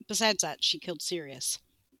 Besides that, she killed Sirius.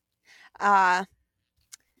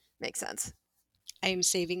 Makes sense. I am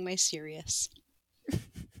saving my Sirius.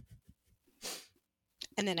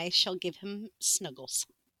 And then I shall give him snuggles.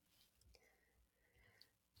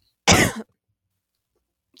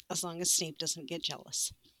 As long as Snape doesn't get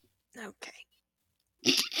jealous. Okay.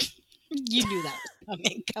 You knew that was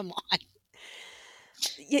coming. Come on.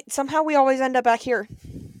 Yeah, somehow we always end up back here.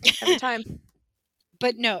 Every time.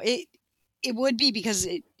 But no, it would be because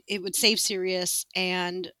it would save Sirius,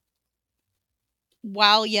 and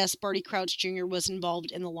while yes, Barty Crouch Jr. was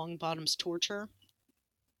involved in the Longbottom's torture,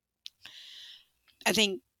 I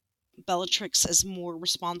think Bellatrix is more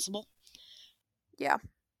responsible. Yeah.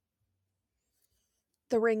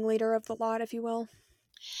 The ringleader of the lot, if you will.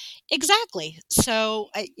 Exactly. So,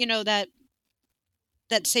 that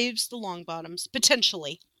saves the Longbottoms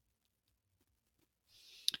potentially.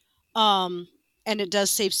 And it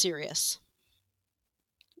does save Sirius.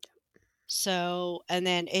 So, and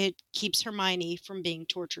then it keeps Hermione from being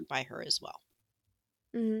tortured by her as well.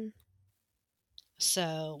 Mm-hmm.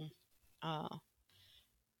 So, and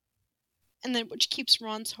then which keeps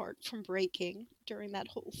Ron's heart from breaking during that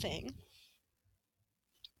whole thing.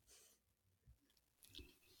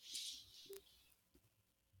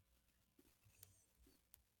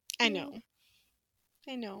 I know.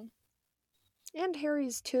 I know. And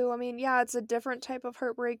Harry's too. I mean, yeah, it's a different type of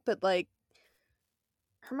heartbreak, but like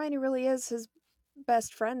Hermione really is his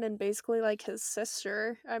best friend and basically like his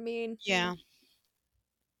sister. I mean, Yeah.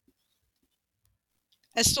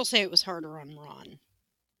 I still say it was harder on Ron.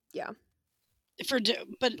 yeah.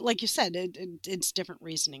 But like you said, it's different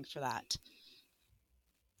reasoning for that.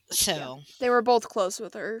 So, Yeah. They were both close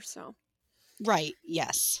with her, so. Right,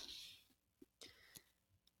 yes.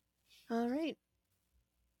 All right.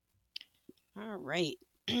 All right.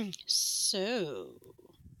 So,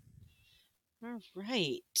 all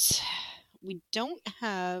right. We don't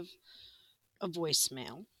have a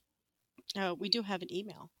voicemail. We do have an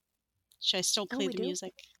email. Should I still play We the do?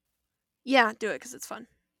 music? Yeah, do it because it's fun.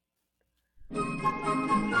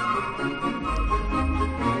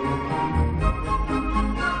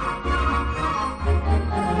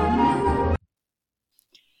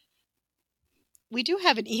 We do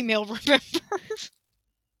have an email, remember?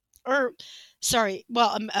 Or, sorry,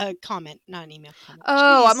 well, a comment, not an email comment.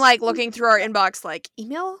 Oh, I'm Jeez. like looking through our inbox like,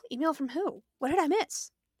 email? Email from who? What did I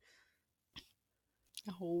miss?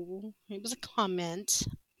 Oh, it was a comment.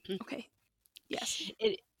 Okay. Yes.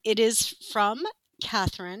 It is from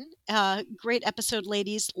Catherine. Great episode,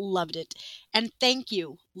 ladies. Loved it. And thank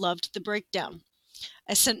you. Loved the breakdown.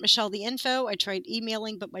 I sent Michelle the info. I tried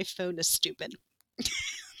emailing, but my phone is stupid.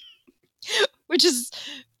 Which is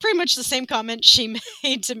pretty much the same comment she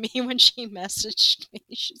made to me when she messaged me.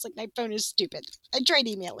 She's like, my phone is stupid. I tried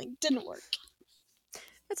emailing. Didn't work.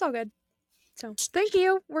 It's all good. So, thank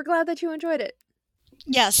you. We're glad that you enjoyed it.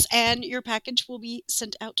 Yes, and your package will be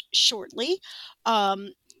sent out shortly.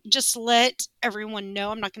 Just let everyone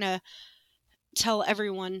know. I'm not going to tell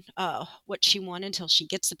everyone what she won until she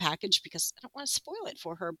gets the package because I don't want to spoil it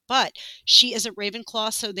for her. But she is a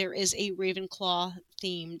Ravenclaw, so there is a Ravenclaw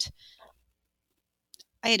themed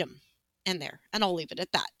item in there, and I'll leave it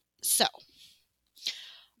at that. So,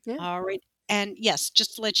 Yeah. all right, and yes,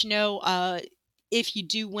 just to let you know, if you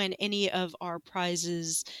do win any of our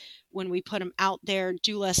prizes when we put them out there,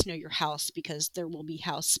 do let us know your house because there will be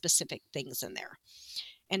house specific things in there.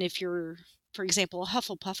 And if you're, for example, a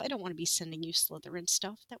Hufflepuff, I don't want to be sending you Slytherin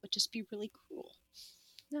stuff. That would just be really cruel.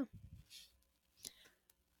 No.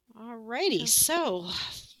 Alrighty, so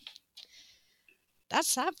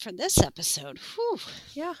that's that for this episode. Whew.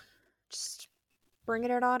 Yeah. Just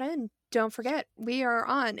bringing it on in. Don't forget, we are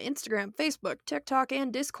on Instagram, Facebook, TikTok,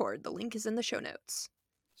 and Discord. The link is in the show notes.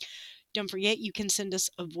 Don't forget, you can send us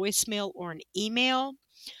a voicemail or an email.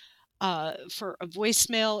 For a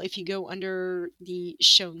voicemail, if you go under the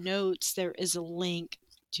show notes, there is a link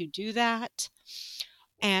to do that.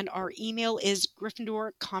 And our email is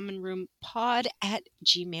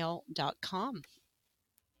gryffindorcommonroompod@gmail.com.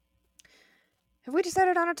 Have we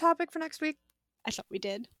decided on a topic for next week? I thought we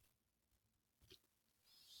did.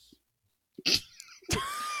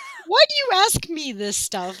 Why do you ask me this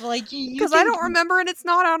stuff? Like you Because I don't remember and it's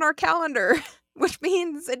not on our calendar, which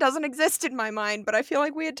means it doesn't exist in my mind, but I feel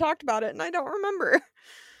like we had talked about it and I don't remember.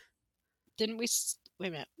 Didn't we? Wait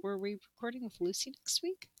a minute. Were we recording with Lucy next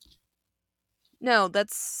week? No,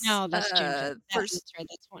 that's No, that's June. first that's right.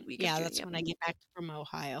 That's when. week Yeah, of June, that's yep. when I get back from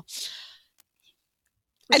Ohio.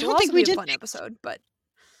 Which I don't will think also we be a did. fun episode, but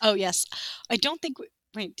Oh yes, I don't think.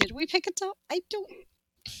 Wait, did we pick a top? I don't.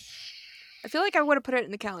 I feel like I would have put it in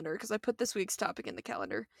the calendar because I put this week's topic in the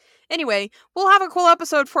calendar. Anyway, we'll have a cool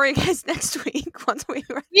episode for you guys next week once we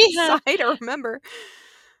decide or remember.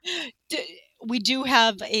 We do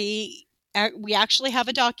have we actually have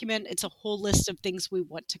a document. It's a whole list of things we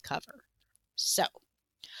want to cover. So,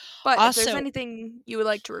 but also, if there's anything you would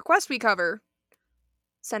like to request we cover,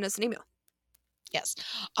 send us an email. Yes.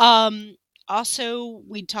 Also,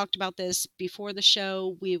 we talked about this before the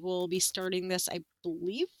show. We will be starting this, I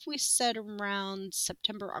believe we said around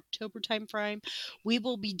September, October timeframe. We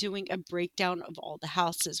will be doing a breakdown of all the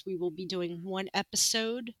houses. We will be doing one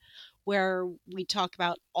episode where we talk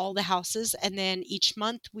about all the houses, and then each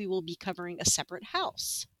month we will be covering a separate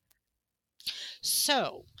house.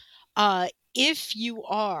 So, if you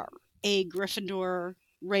are a Gryffindor,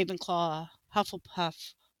 Ravenclaw,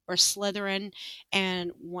 Hufflepuff, or Slytherin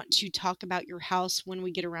and want to talk about your house when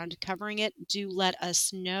we get around to covering it, do let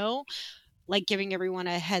us know. Like giving everyone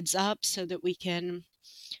a heads up so that we can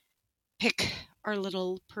pick our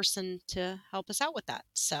little person to help us out with that.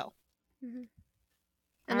 So,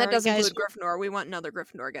 And all that right, does guys, include Gryffindor. We want another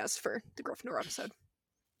Gryffindor guest for the Gryffindor episode.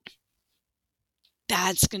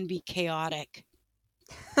 that's going to be chaotic.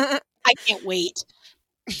 I can't wait.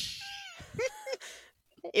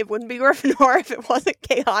 It wouldn't be Gryffindor if it wasn't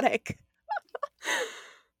chaotic.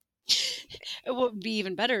 What would be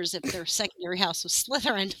even better is if their secondary house was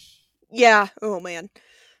Slytherin. Yeah. Oh, man.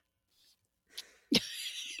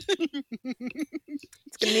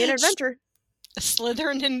 It's going to be an adventure.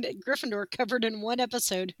 Slytherin and Gryffindor covered in one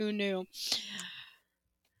episode. Who knew?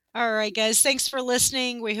 All right, guys. Thanks for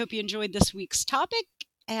listening. We hope you enjoyed this week's topic,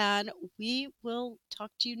 and we will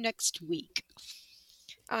talk to you next week.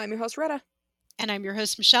 I'm your host, Retta. And I'm your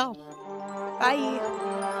host, Michelle. Bye.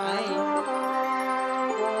 Bye.